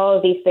all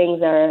of these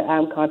things are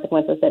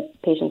consequences that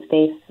patients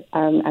face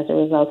as a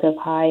result of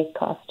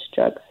high-cost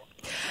drugs.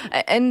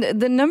 And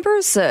the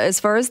numbers, as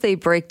far as they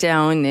break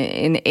down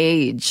in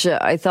age,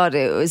 I thought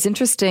it was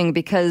interesting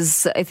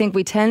because I think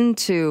we tend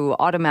to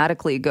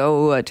automatically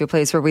go to a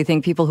place where we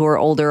think people who are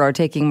older are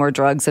taking more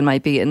drugs and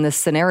might be in this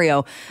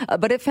scenario.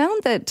 But it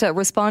found that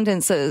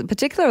respondents,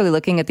 particularly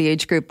looking at the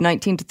age group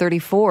 19 to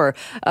 34,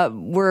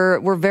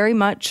 were very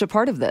much a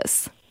part of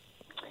this.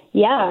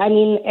 Yeah, I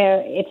mean,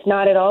 it's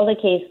not at all the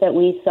case that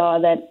we saw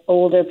that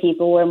older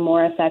people were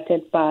more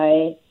affected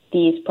by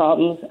these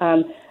problems.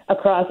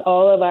 Across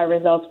all of our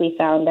results, we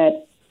found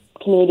that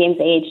Canadians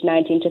aged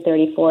 19 to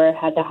 34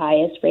 had the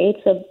highest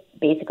rates of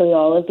basically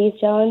all of these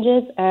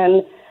challenges.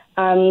 And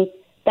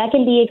that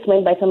can be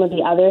explained by some of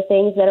the other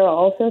things that are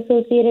also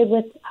associated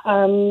with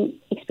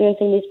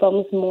experiencing these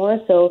problems more.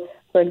 So,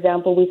 for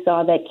example, we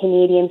saw that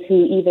Canadians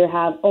who either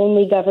have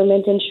only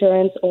government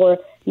insurance or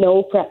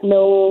no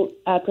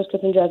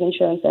prescription drug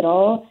insurance at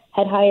all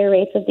had higher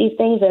rates of these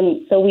things.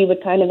 And so we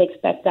would kind of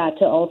expect that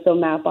to also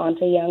map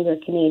onto younger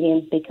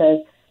Canadians because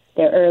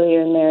they're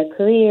earlier in their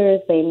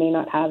careers. They may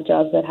not have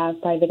jobs that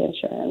have private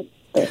insurance,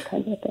 those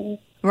kinds of things.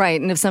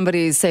 Right. And if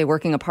somebody's, say,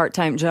 working a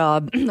part-time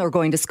job or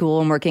going to school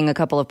and working a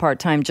couple of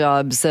part-time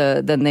jobs,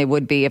 then they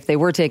would be, if they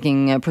were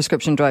taking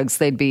prescription drugs,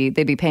 they'd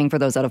be paying for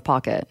those out of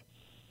pocket.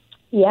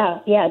 Yeah,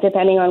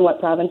 depending on what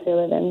province they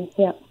live in,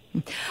 yeah.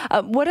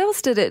 What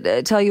else did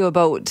it tell you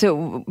about?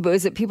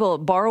 Was it people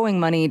borrowing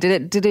money?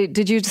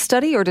 Did you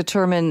study or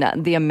determine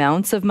the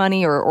amounts of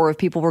money or if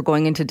people were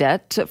going into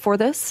debt for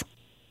this?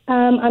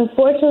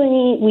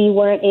 Unfortunately, we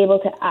weren't able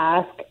to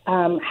ask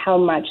how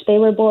much they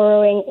were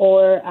borrowing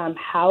or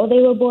how they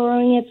were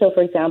borrowing it. So,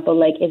 for example,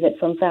 like, is it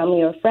from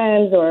family or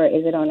friends, or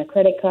is it on a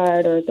credit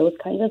card, or those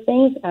kinds of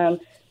things?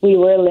 We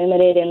were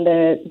limited in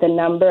the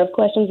number of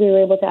questions we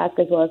were able to ask,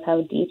 as well as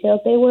how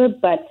detailed they were.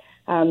 But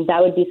that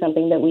would be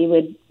something that we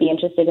would be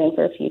interested in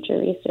for future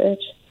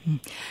research.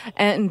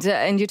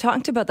 And you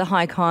talked about the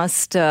high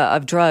cost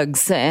of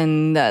drugs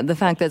and the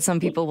fact that some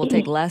people will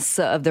take less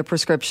of their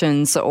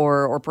prescriptions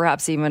or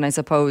perhaps even, I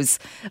suppose,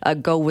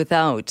 go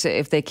without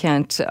if they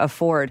can't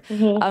afford.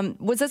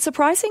 Mm-hmm. Was it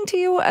surprising to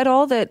you at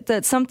all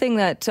that something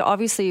that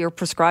obviously you're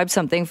prescribed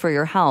something for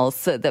your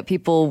health, that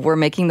people were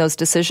making those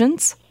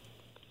decisions?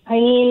 I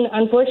mean,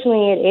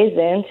 unfortunately, it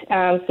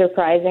isn't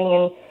surprising.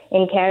 And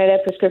in Canada,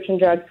 prescription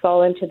drugs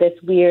fall into this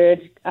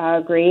weird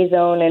gray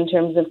zone in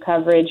terms of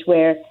coverage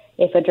where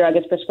if a drug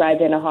is prescribed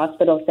in a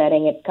hospital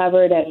setting, it's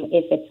covered, and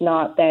if it's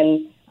not,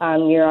 then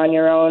you're on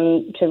your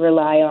own to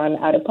rely on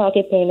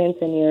out-of-pocket payments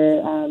and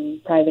your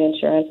private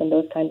insurance and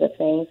those kinds of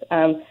things.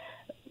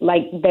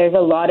 There's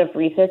a lot of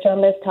research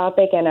on this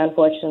topic, and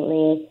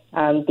unfortunately,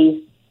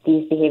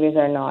 these behaviors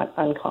are not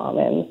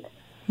uncommon.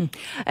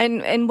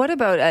 And what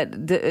about,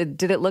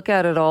 did it look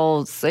at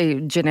all, say,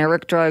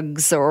 generic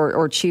drugs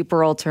or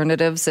cheaper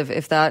alternatives,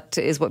 if that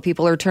is what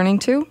people are turning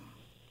to?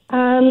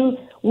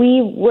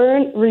 We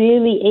weren't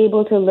really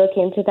able to look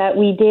into that.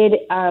 We did.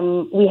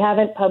 We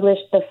haven't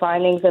published the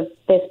findings of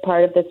this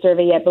part of the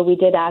survey yet, but we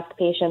did ask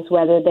patients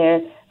whether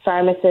their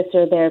pharmacists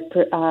or their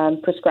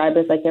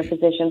prescribers, like their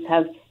physicians,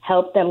 have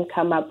helped them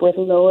come up with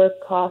lower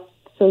cost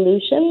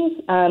solutions.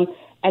 And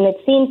it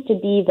seems to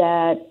be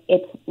that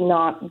it's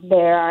not.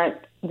 There aren't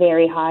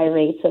very high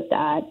rates of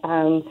that.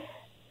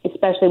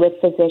 Especially with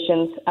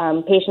physicians,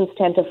 patients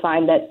tend to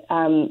find that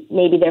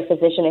maybe their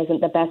physician isn't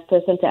the best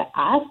person to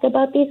ask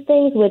about these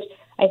things, which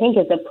I think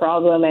is a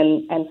problem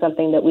and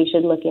something that we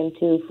should look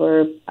into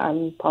for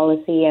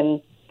policy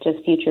and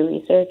just future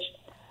research.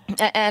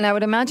 And I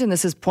would imagine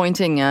this is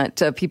pointing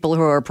at people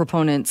who are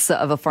proponents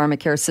of a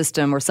pharmacare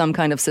system or some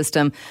kind of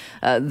system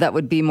that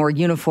would be more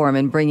uniform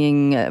in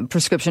bringing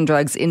prescription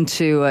drugs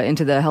into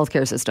the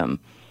healthcare system.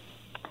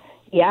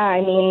 Yeah,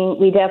 I mean,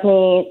 we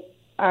definitely...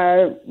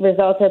 Our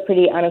results are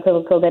pretty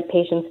unequivocal that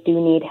patients do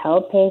need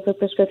help paying for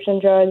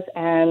prescription drugs,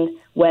 and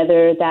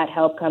whether that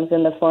help comes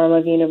in the form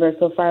of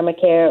universal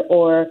pharmacare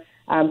or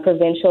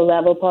provincial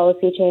level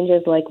policy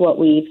changes like what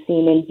we've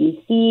seen in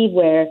BC,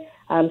 where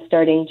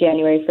starting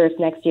January 1st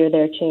next year,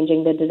 they're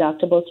changing the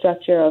deductible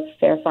structure of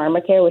Fair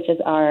Pharmacare, which is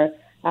our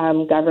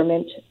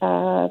government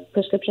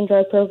prescription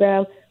drug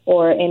program,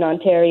 or in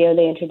Ontario,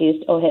 they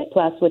introduced OHIP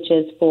Plus, which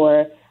is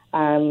for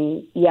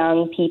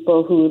young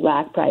people who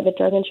lack private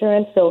drug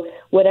insurance. So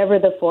whatever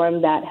the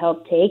form that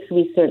help takes,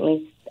 we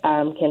certainly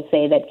can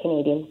say that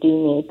Canadians do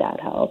need that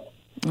help.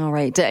 All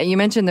right. You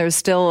mentioned there's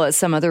still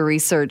some other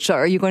research.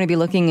 Are you going to be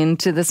looking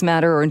into this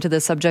matter or into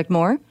this subject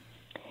more?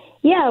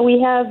 Yeah, we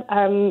have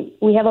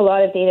a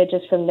lot of data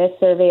just from this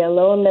survey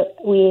alone that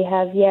we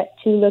have yet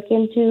to look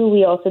into.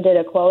 We also did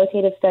a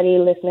qualitative study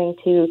listening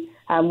to,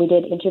 we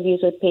did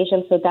interviews with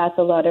patients, so that's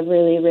a lot of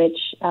really rich,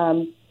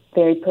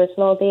 very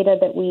personal data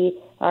that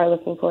we are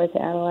looking forward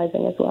to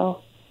analyzing as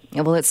well.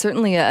 Well, it's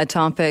certainly a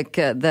topic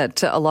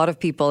that a lot of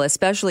people,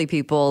 especially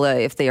people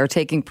if they are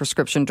taking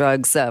prescription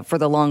drugs for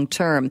the long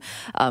term,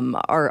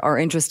 are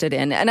interested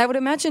in. And I would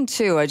imagine,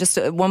 too, just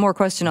one more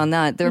question on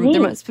that. There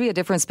must be a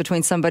difference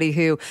between somebody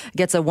who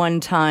gets a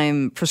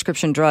one-time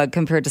prescription drug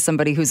compared to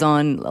somebody who's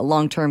on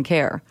long-term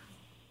care.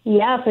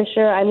 Yeah, for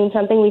sure. I mean,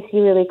 something we see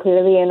really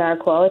clearly in our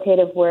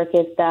qualitative work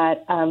is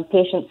that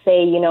patients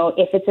say,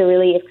 if it's a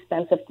really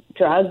expensive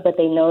drug, but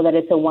they know that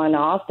it's a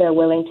one-off, they're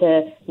willing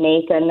to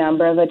make a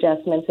number of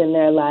adjustments in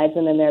their lives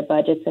and in their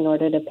budgets in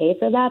order to pay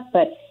for that.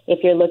 But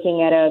if you're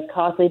looking at a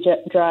costly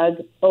drug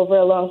over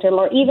a long term,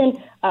 or even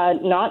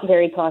not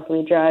very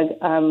costly drug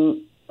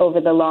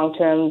over the long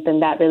term,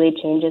 then that really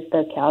changes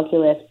the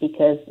calculus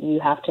because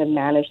you have to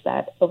manage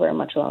that over a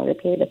much longer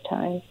period of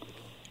time.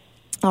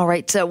 All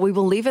right. We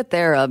will leave it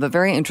there, but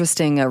very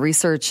interesting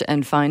research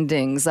and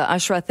findings.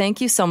 Ashra,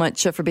 thank you so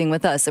much for being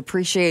with us.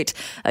 Appreciate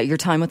your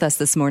time with us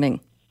this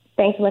morning.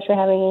 Thanks so much for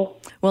having me.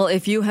 Well,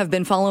 if you have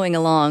been following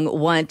along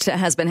what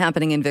has been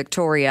happening in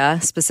Victoria,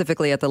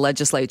 specifically at the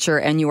legislature,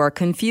 and you are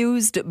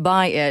confused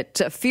by it,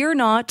 fear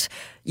not,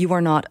 you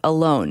are not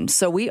alone.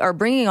 So we are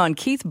bringing on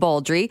Keith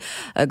Baldrey,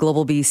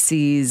 Global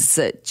BC's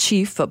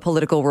chief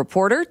political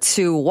reporter,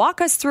 to walk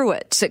us through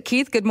it.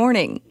 Keith, good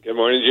morning. Good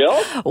morning,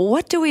 Jill.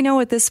 What do we know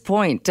at this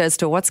point as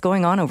to what's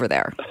going on over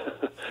there?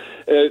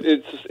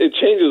 It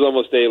changes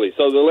almost daily.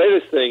 So the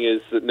latest thing is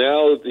that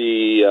now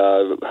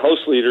the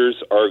House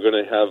leaders are going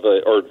to have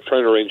or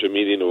trying to arrange a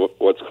meeting of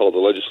what's called the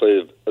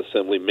Legislative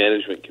Assembly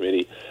Management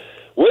Committee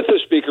with the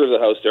Speaker of the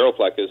House, Darryl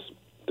Plecas,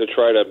 to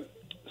try to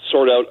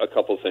sort out a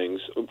couple things.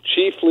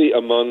 Chiefly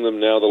among them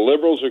now, the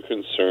Liberals are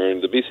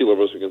concerned, the BC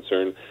Liberals are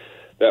concerned,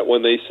 that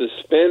when they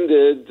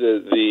suspended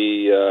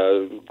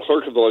the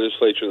clerk of the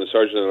legislature and the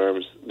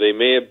sergeant-at-arms, they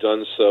may have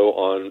done so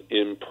on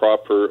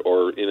improper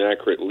or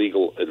inaccurate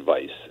legal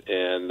advice.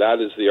 And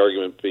that is the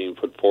argument being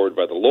put forward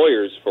by the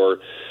lawyers for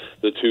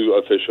the two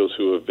officials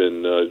who have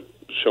been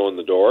shown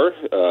the door,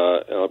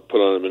 put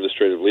on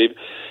administrative leave.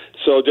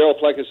 So Darryl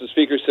Plecas, the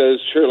Speaker,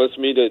 says, sure, let's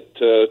meet at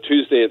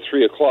Tuesday at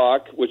 3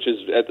 o'clock, which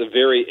is at the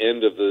very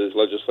end of the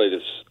legislative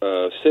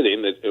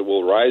sitting. It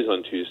will rise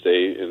on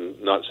Tuesday and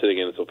not sit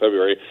again until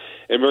February.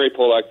 And Mary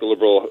Polak, the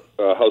Liberal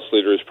House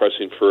Leader, is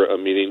pressing for a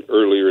meeting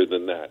earlier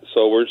than that.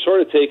 So we're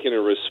sort of taking a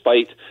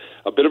respite,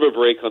 a bit of a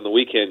break on the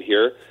weekend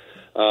here.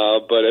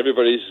 But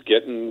everybody's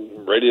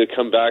getting ready to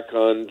come back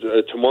on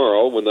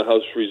tomorrow when the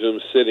House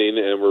resumes sitting,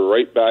 and we're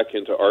right back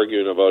into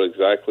arguing about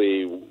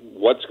exactly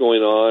what's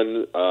going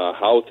on,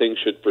 how things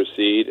should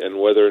proceed, and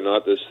whether or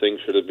not this thing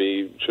should have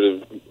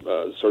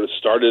sort of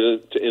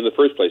started in the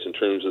first place in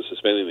terms of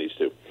suspending these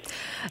two.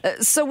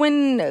 So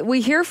when we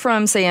hear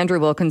from, say,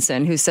 Andrew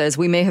Wilkinson, who says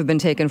we may have been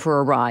taken for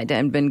a ride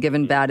and been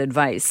given bad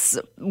advice,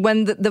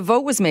 when the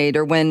vote was made,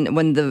 or when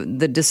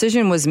the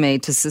decision was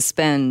made to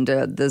suspend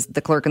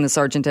the clerk and the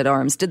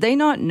sergeant-at-arms, did they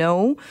not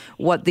know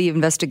what the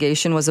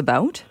investigation was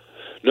about?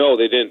 No,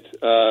 they didn't.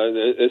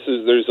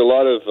 There's a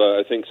lot of,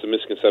 I think, some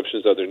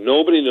misconceptions out there.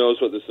 Nobody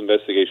knows what this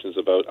investigation is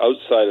about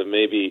outside of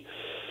maybe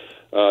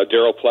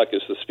Darryl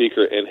Plecas, the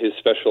Speaker, and his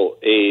special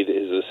aide,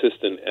 his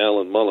assistant,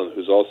 Alan Mullen,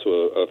 who's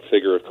also a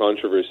figure of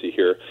controversy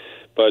here.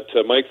 But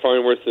Mike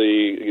Farnworth,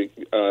 the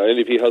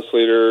NDP House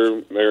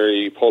Leader,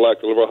 Mary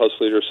Polak, the Liberal House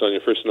Leader, Sonia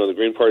Furstenau, the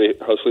Green Party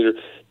House Leader,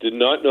 did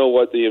not know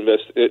what the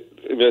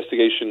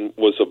investigation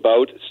was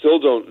about. Still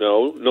don't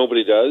know.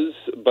 Nobody does.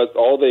 But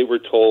all they were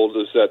told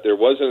is that there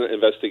was an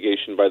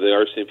investigation by the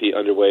RCMP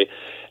underway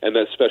and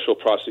that special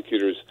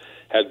prosecutors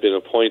had been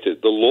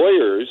appointed. The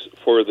lawyers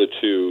for the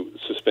two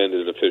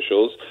suspended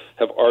officials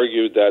have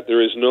argued that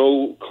there is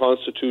no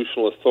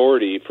constitutional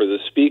authority for the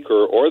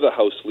Speaker or the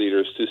House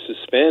leaders to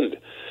suspend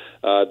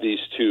these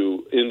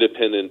two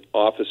independent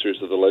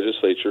officers of the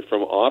legislature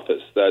from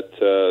office.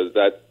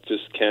 That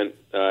just can't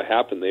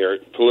happen. They are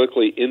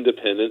politically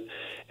independent,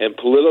 and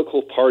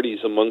political parties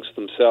amongst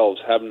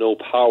themselves have no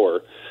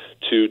power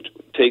to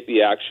take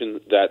the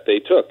action that they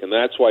took. And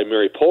that's why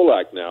Mary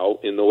Polak now,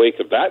 in the wake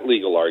of that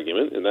legal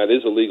argument, and that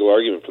is a legal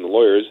argument from the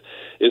lawyers,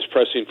 is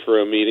pressing for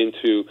a meeting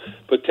to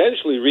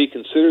potentially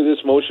reconsider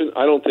this motion.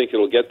 I don't think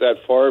it'll get that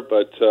far,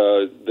 but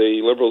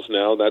the Liberals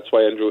now, that's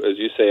why, Andrew, as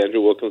you say,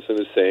 Andrew Wilkinson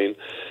is saying,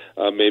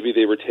 maybe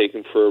they were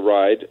taken for a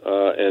ride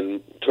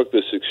and took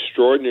this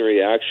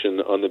extraordinary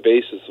action on the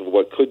basis of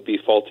what could be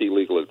faulty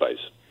legal advice.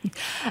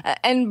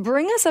 And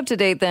bring us up to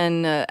date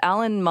then,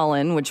 Alan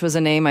Mullen, which was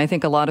a name I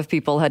think a lot of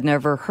people had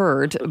never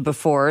heard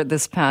before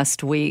this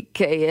past week.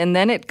 And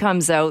then it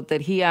comes out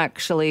that he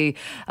actually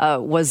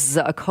was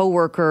a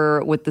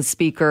co-worker with the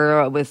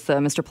Speaker, with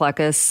Mr.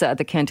 Plecas at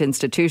the Kent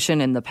Institution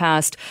in the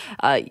past.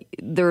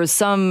 There is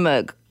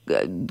some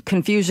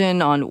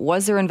confusion on,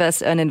 was there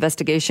an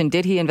investigation?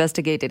 Did he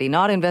investigate? Did he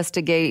not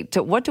investigate?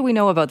 What do we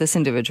know about this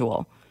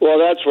individual? Well,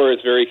 that's where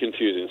it's very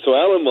confusing. So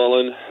Alan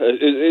Mullen,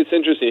 it's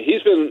interesting.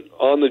 He's been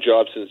on the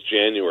job since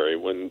January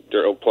when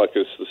Darryl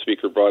Plecas, the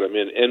Speaker, brought him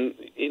in. And,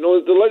 you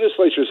know, the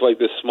legislature is like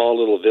this small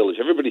little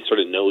village. Everybody sort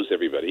of knows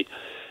everybody.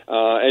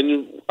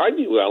 And I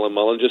knew Alan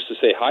Mullen just to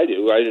say hi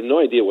to. I had no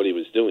idea what he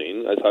was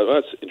doing. I thought,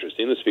 well, that's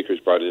interesting. The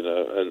Speaker's brought in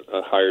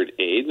a hired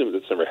aide.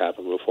 That's never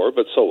happened before,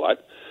 but so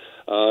what?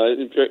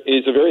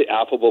 He's a very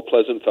affable,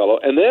 pleasant fellow.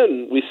 And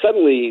then we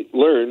suddenly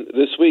learn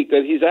this week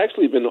that he's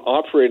actually been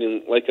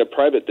operating like a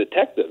private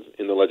detective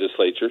in the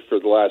legislature for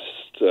the last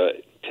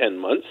 10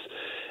 months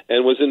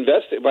and was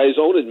by his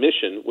own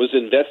admission, was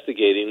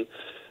investigating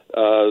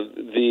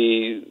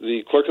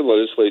the clerk of the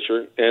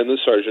legislature and the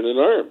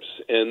sergeant-at-arms,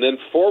 and then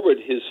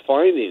forwarded his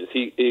findings.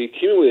 He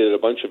accumulated a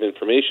bunch of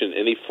information,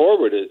 and he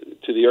forwarded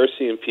it to the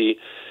RCMP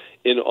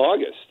in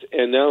August.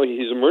 And now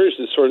he's emerged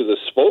as sort of the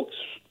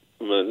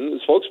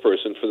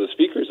spokesperson for the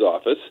Speaker's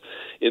office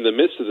in the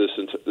midst of this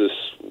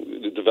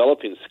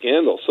developing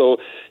scandal. So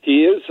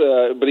he is,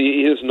 but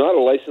he is not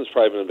a licensed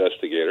private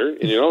investigator,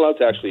 and you're not allowed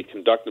to actually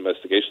conduct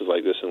investigations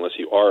like this unless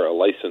you are a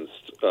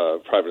licensed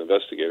private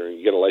investigator and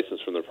you get a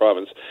license from the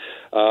province.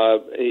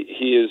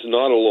 He is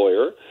not a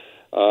lawyer.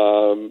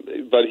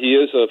 But he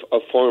is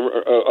a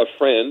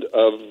friend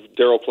of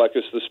Darryl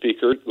Plecas, the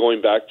Speaker,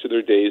 going back to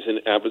their days in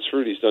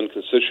Abbotsford. He's done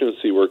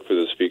constituency work for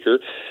the Speaker,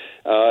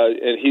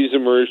 and he's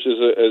emerged as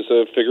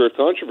a figure of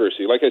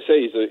controversy. Like I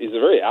say, he's a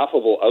very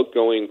affable,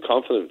 outgoing,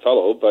 confident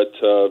fellow, but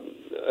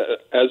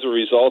as a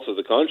result of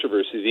the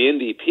controversy, the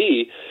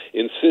NDP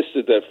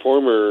insisted that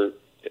former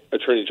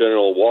Attorney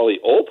General Wally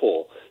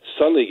Opal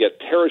suddenly get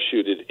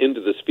parachuted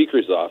into the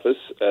Speaker's office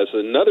as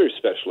another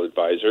special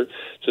advisor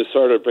to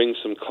sort of bring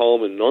some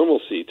calm and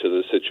normalcy to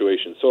the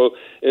situation. So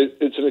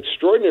it's an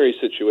extraordinary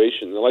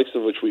situation, the likes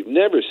of which we've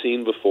never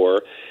seen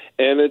before,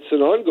 and it's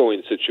an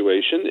ongoing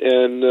situation,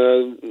 and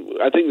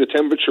I think the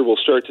temperature will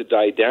start to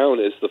die down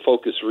as the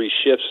focus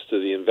reshifts to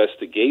the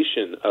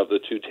investigation of the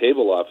two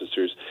table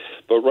officers.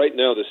 But right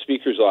now, the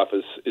Speaker's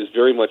office is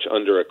very much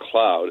under a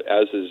cloud,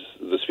 as is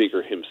the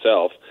Speaker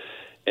himself,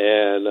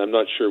 and I'm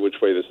not sure which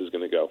way this is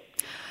going to go.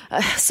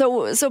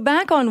 So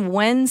back on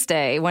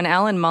Wednesday, when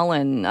Alan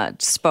Mullen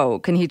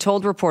spoke, and he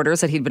told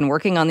reporters that he'd been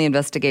working on the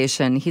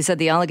investigation, he said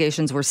the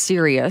allegations were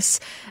serious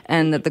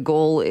and that the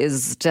goal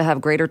is to have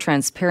greater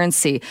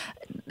transparency.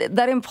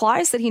 That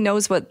implies that he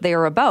knows what they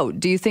are about.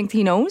 Do you think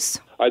he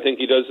knows? I think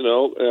he does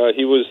know.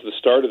 He was the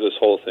start of this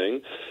whole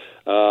thing.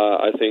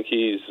 I think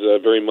he's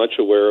very much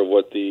aware of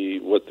what the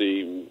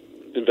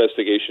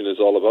investigation is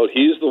all about.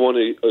 He's the one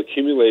who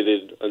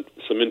accumulated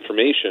some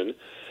information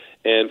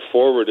and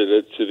forwarded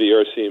it to the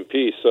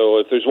RCMP. So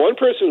if there's one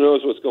person who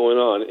knows what's going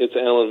on, it's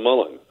Alan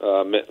Mullen,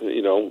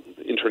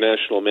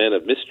 international man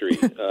of mystery.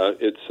 And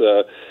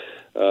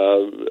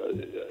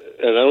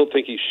I don't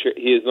think he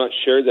has not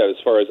shared that, as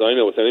far as I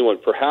know, with anyone,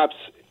 perhaps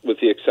with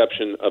the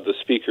exception of the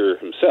Speaker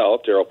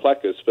himself, Darryl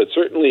Plecas. But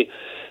certainly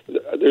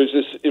there's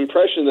this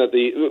impression that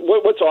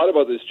what's odd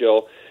about this,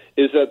 Jill,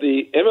 is that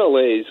the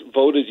MLAs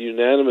voted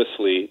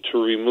unanimously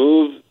to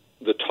remove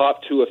the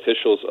top two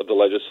officials of the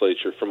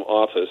legislature from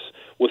office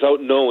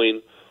without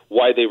knowing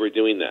why they were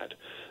doing that.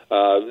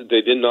 They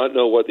did not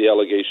know what the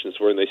allegations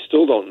were, and they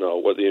still don't know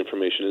what the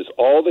information is.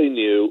 All they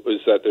knew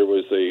was that there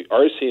was a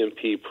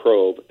RCMP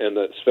probe and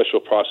that special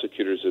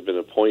prosecutors had been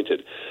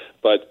appointed.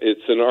 But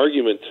it's an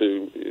argument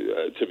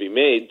to be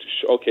made.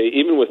 Okay,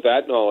 even with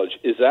that knowledge,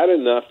 is that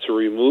enough to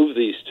remove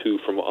these two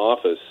from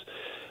office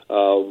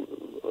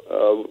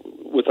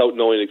without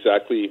knowing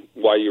exactly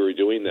why you were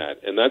doing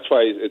that? And that's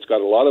why it's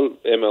got a lot of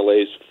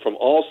MLAs from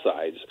all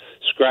sides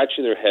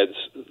scratching their heads,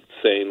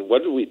 saying,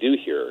 "What do we do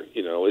here?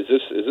 You know, is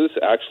this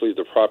actually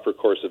the proper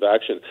course of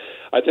action?"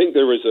 I think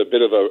there was a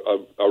bit of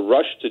a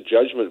rush to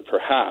judgment,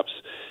 perhaps.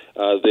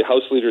 The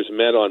House leaders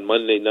met on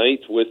Monday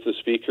night with the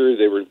Speaker.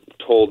 They were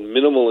told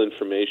minimal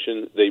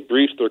information. They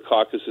briefed their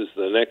caucuses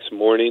the next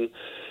morning,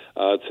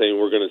 saying,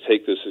 "We're going to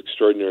take this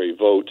extraordinary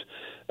vote,"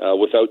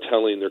 without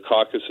telling their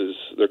caucus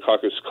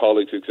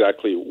colleagues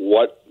exactly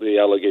what the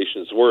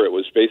allegations were. It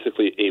was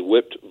basically a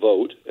whipped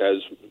vote,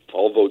 as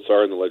all votes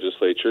are in the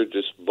legislature.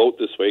 Just vote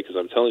this way because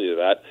I'm telling you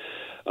that.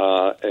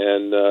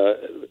 And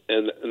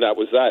that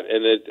was that.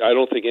 And I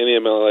don't think any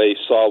MLA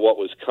saw what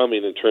was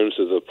coming in terms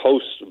of the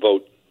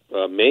post-vote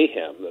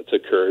mayhem that's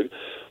occurred,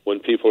 when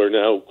people are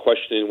now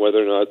questioning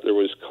whether or not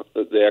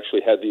they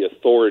actually had the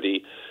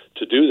authority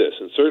to do this.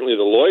 And certainly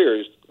the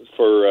lawyers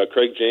for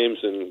Craig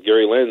James and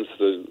Gary Lenz,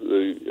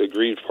 the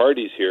aggrieved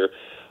parties here,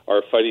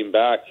 are fighting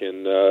back,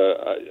 and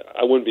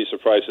I wouldn't be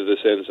surprised if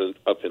this ends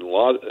up in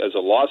as a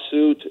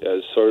lawsuit,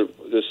 as sort of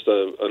just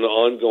an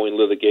ongoing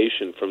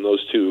litigation from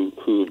those two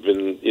who've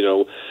been,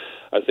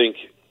 I think,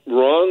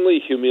 wrongly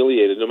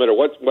humiliated. No matter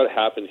what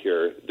happened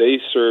here, they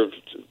served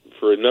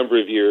for a number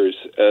of years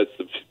at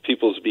the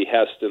people's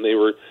behest, and they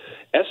were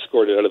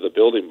escorted out of the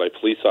building by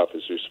police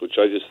officers, which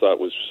I just thought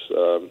was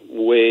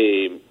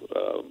way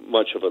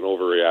much of an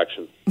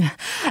overreaction.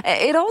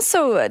 It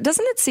also,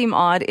 doesn't it seem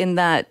odd in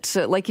that,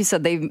 like you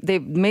said, they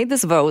made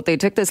this vote, they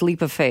took this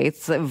leap of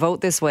faith,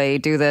 vote this way,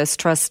 do this,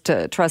 trust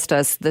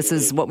us, this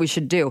is what we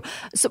should do.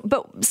 So,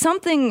 but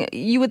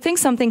you would think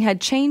something had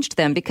changed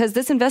then, because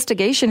this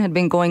investigation had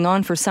been going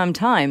on for some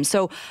time.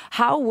 So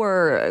how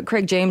were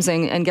Craig James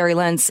and Gary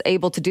Lenz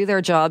able to do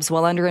their jobs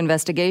while under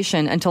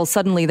investigation until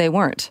suddenly they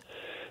weren't?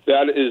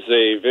 That is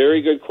a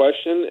very good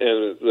question,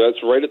 and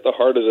that's right at the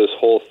heart of this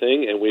whole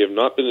thing, and we have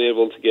not been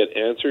able to get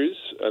answers.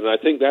 And I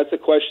think that's a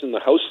question the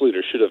House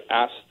leader should have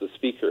asked the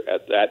Speaker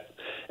at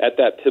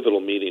that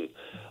pivotal meeting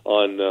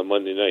on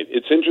Monday night.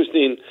 It's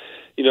interesting,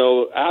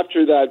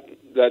 after that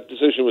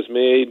decision was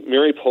made,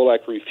 Mary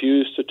Polak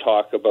refused to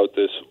talk about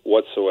this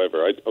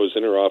whatsoever. I was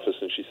in her office,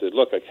 and she said,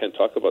 "Look, I can't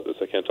talk about this.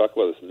 I can't talk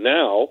about this."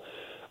 Now,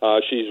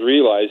 she's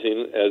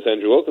realizing, as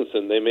Andrew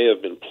Wilkinson, they may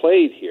have been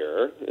played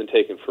here and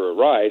taken for a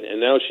ride,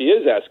 and now she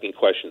is asking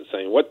questions,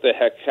 saying, what the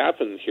heck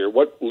happened here?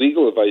 What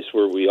legal advice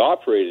were we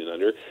operating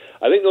under?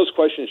 I think those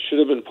questions should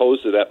have been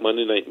posed at that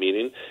Monday night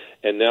meeting,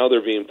 and now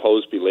they're being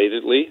posed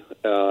belatedly.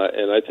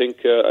 And I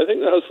think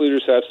the House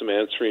leaders have some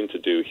answering to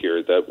do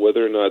here, that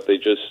whether or not they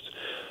just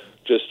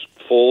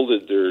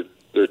folded their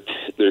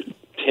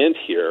tent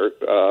here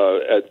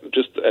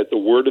at the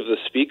word of the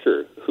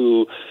Speaker,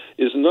 who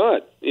is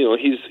not,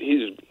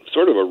 he's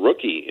sort of a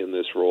rookie in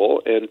this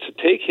role, and to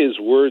take his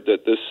word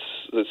that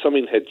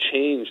something had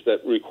changed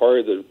that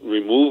required the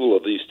removal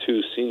of these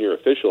two senior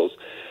officials.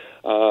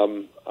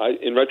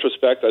 In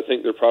retrospect, I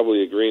think they're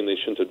probably agreeing they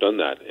shouldn't have done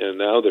that, and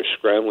now they're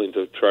scrambling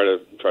to try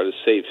to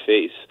save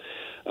face.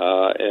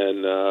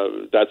 And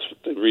that's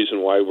the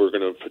reason why we're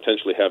going to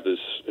potentially have this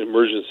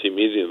emergency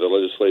meeting of the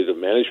Legislative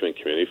Management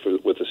Committee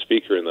with the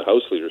Speaker and the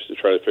House leaders to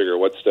try to figure out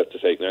what step to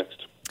take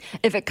next.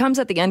 If it comes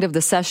at the end of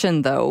the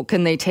session, though,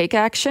 can they take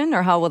action,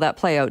 or how will that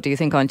play out, do you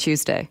think, on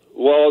Tuesday?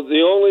 Well,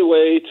 the only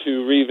way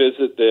to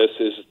revisit this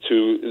is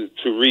to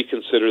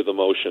reconsider the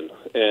motion.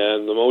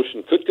 And the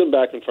motion could come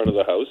back in front of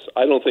the House.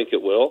 I don't think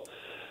it will.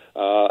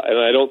 And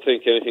I don't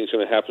think anything's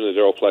going to happen to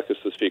Darryl Plecas,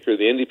 the Speaker.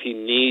 The NDP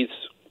needs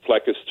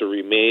Plecas to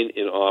remain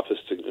in office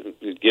to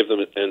give them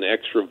an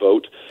extra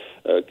vote.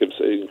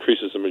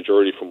 Increases the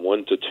majority from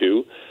 1 to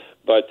 2.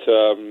 But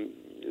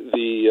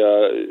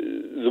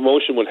the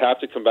motion would have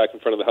to come back in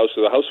front of the House.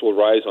 So the House will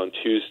rise on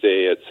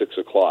Tuesday at 6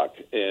 o'clock,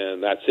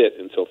 and that's it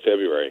until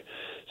February.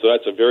 So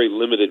that's a very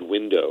limited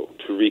window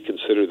to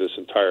reconsider this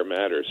entire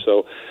matter.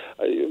 So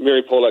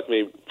Mary Polak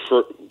may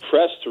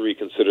press to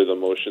reconsider the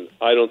motion.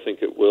 I don't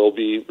think it will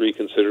be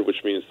reconsidered,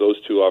 which means those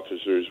two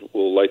officers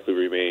will likely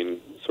remain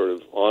sort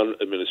of on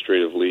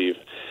administrative leave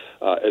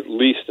at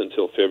least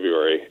until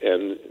February.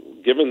 And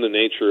given the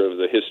nature of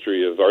the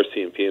history of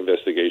RCMP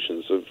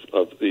investigations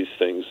of these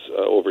things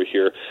over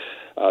here,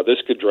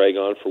 this could drag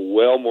on for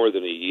well more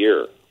than a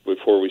year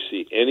before we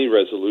see any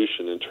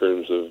resolution in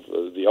terms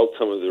of the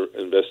outcome of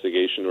the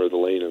investigation or the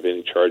laying of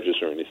any charges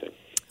or anything.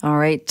 All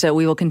right.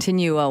 We will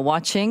continue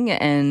watching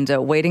and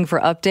waiting for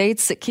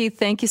updates. Keith,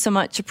 thank you so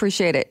much.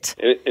 Appreciate it.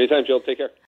 Anytime, Jill. Take care.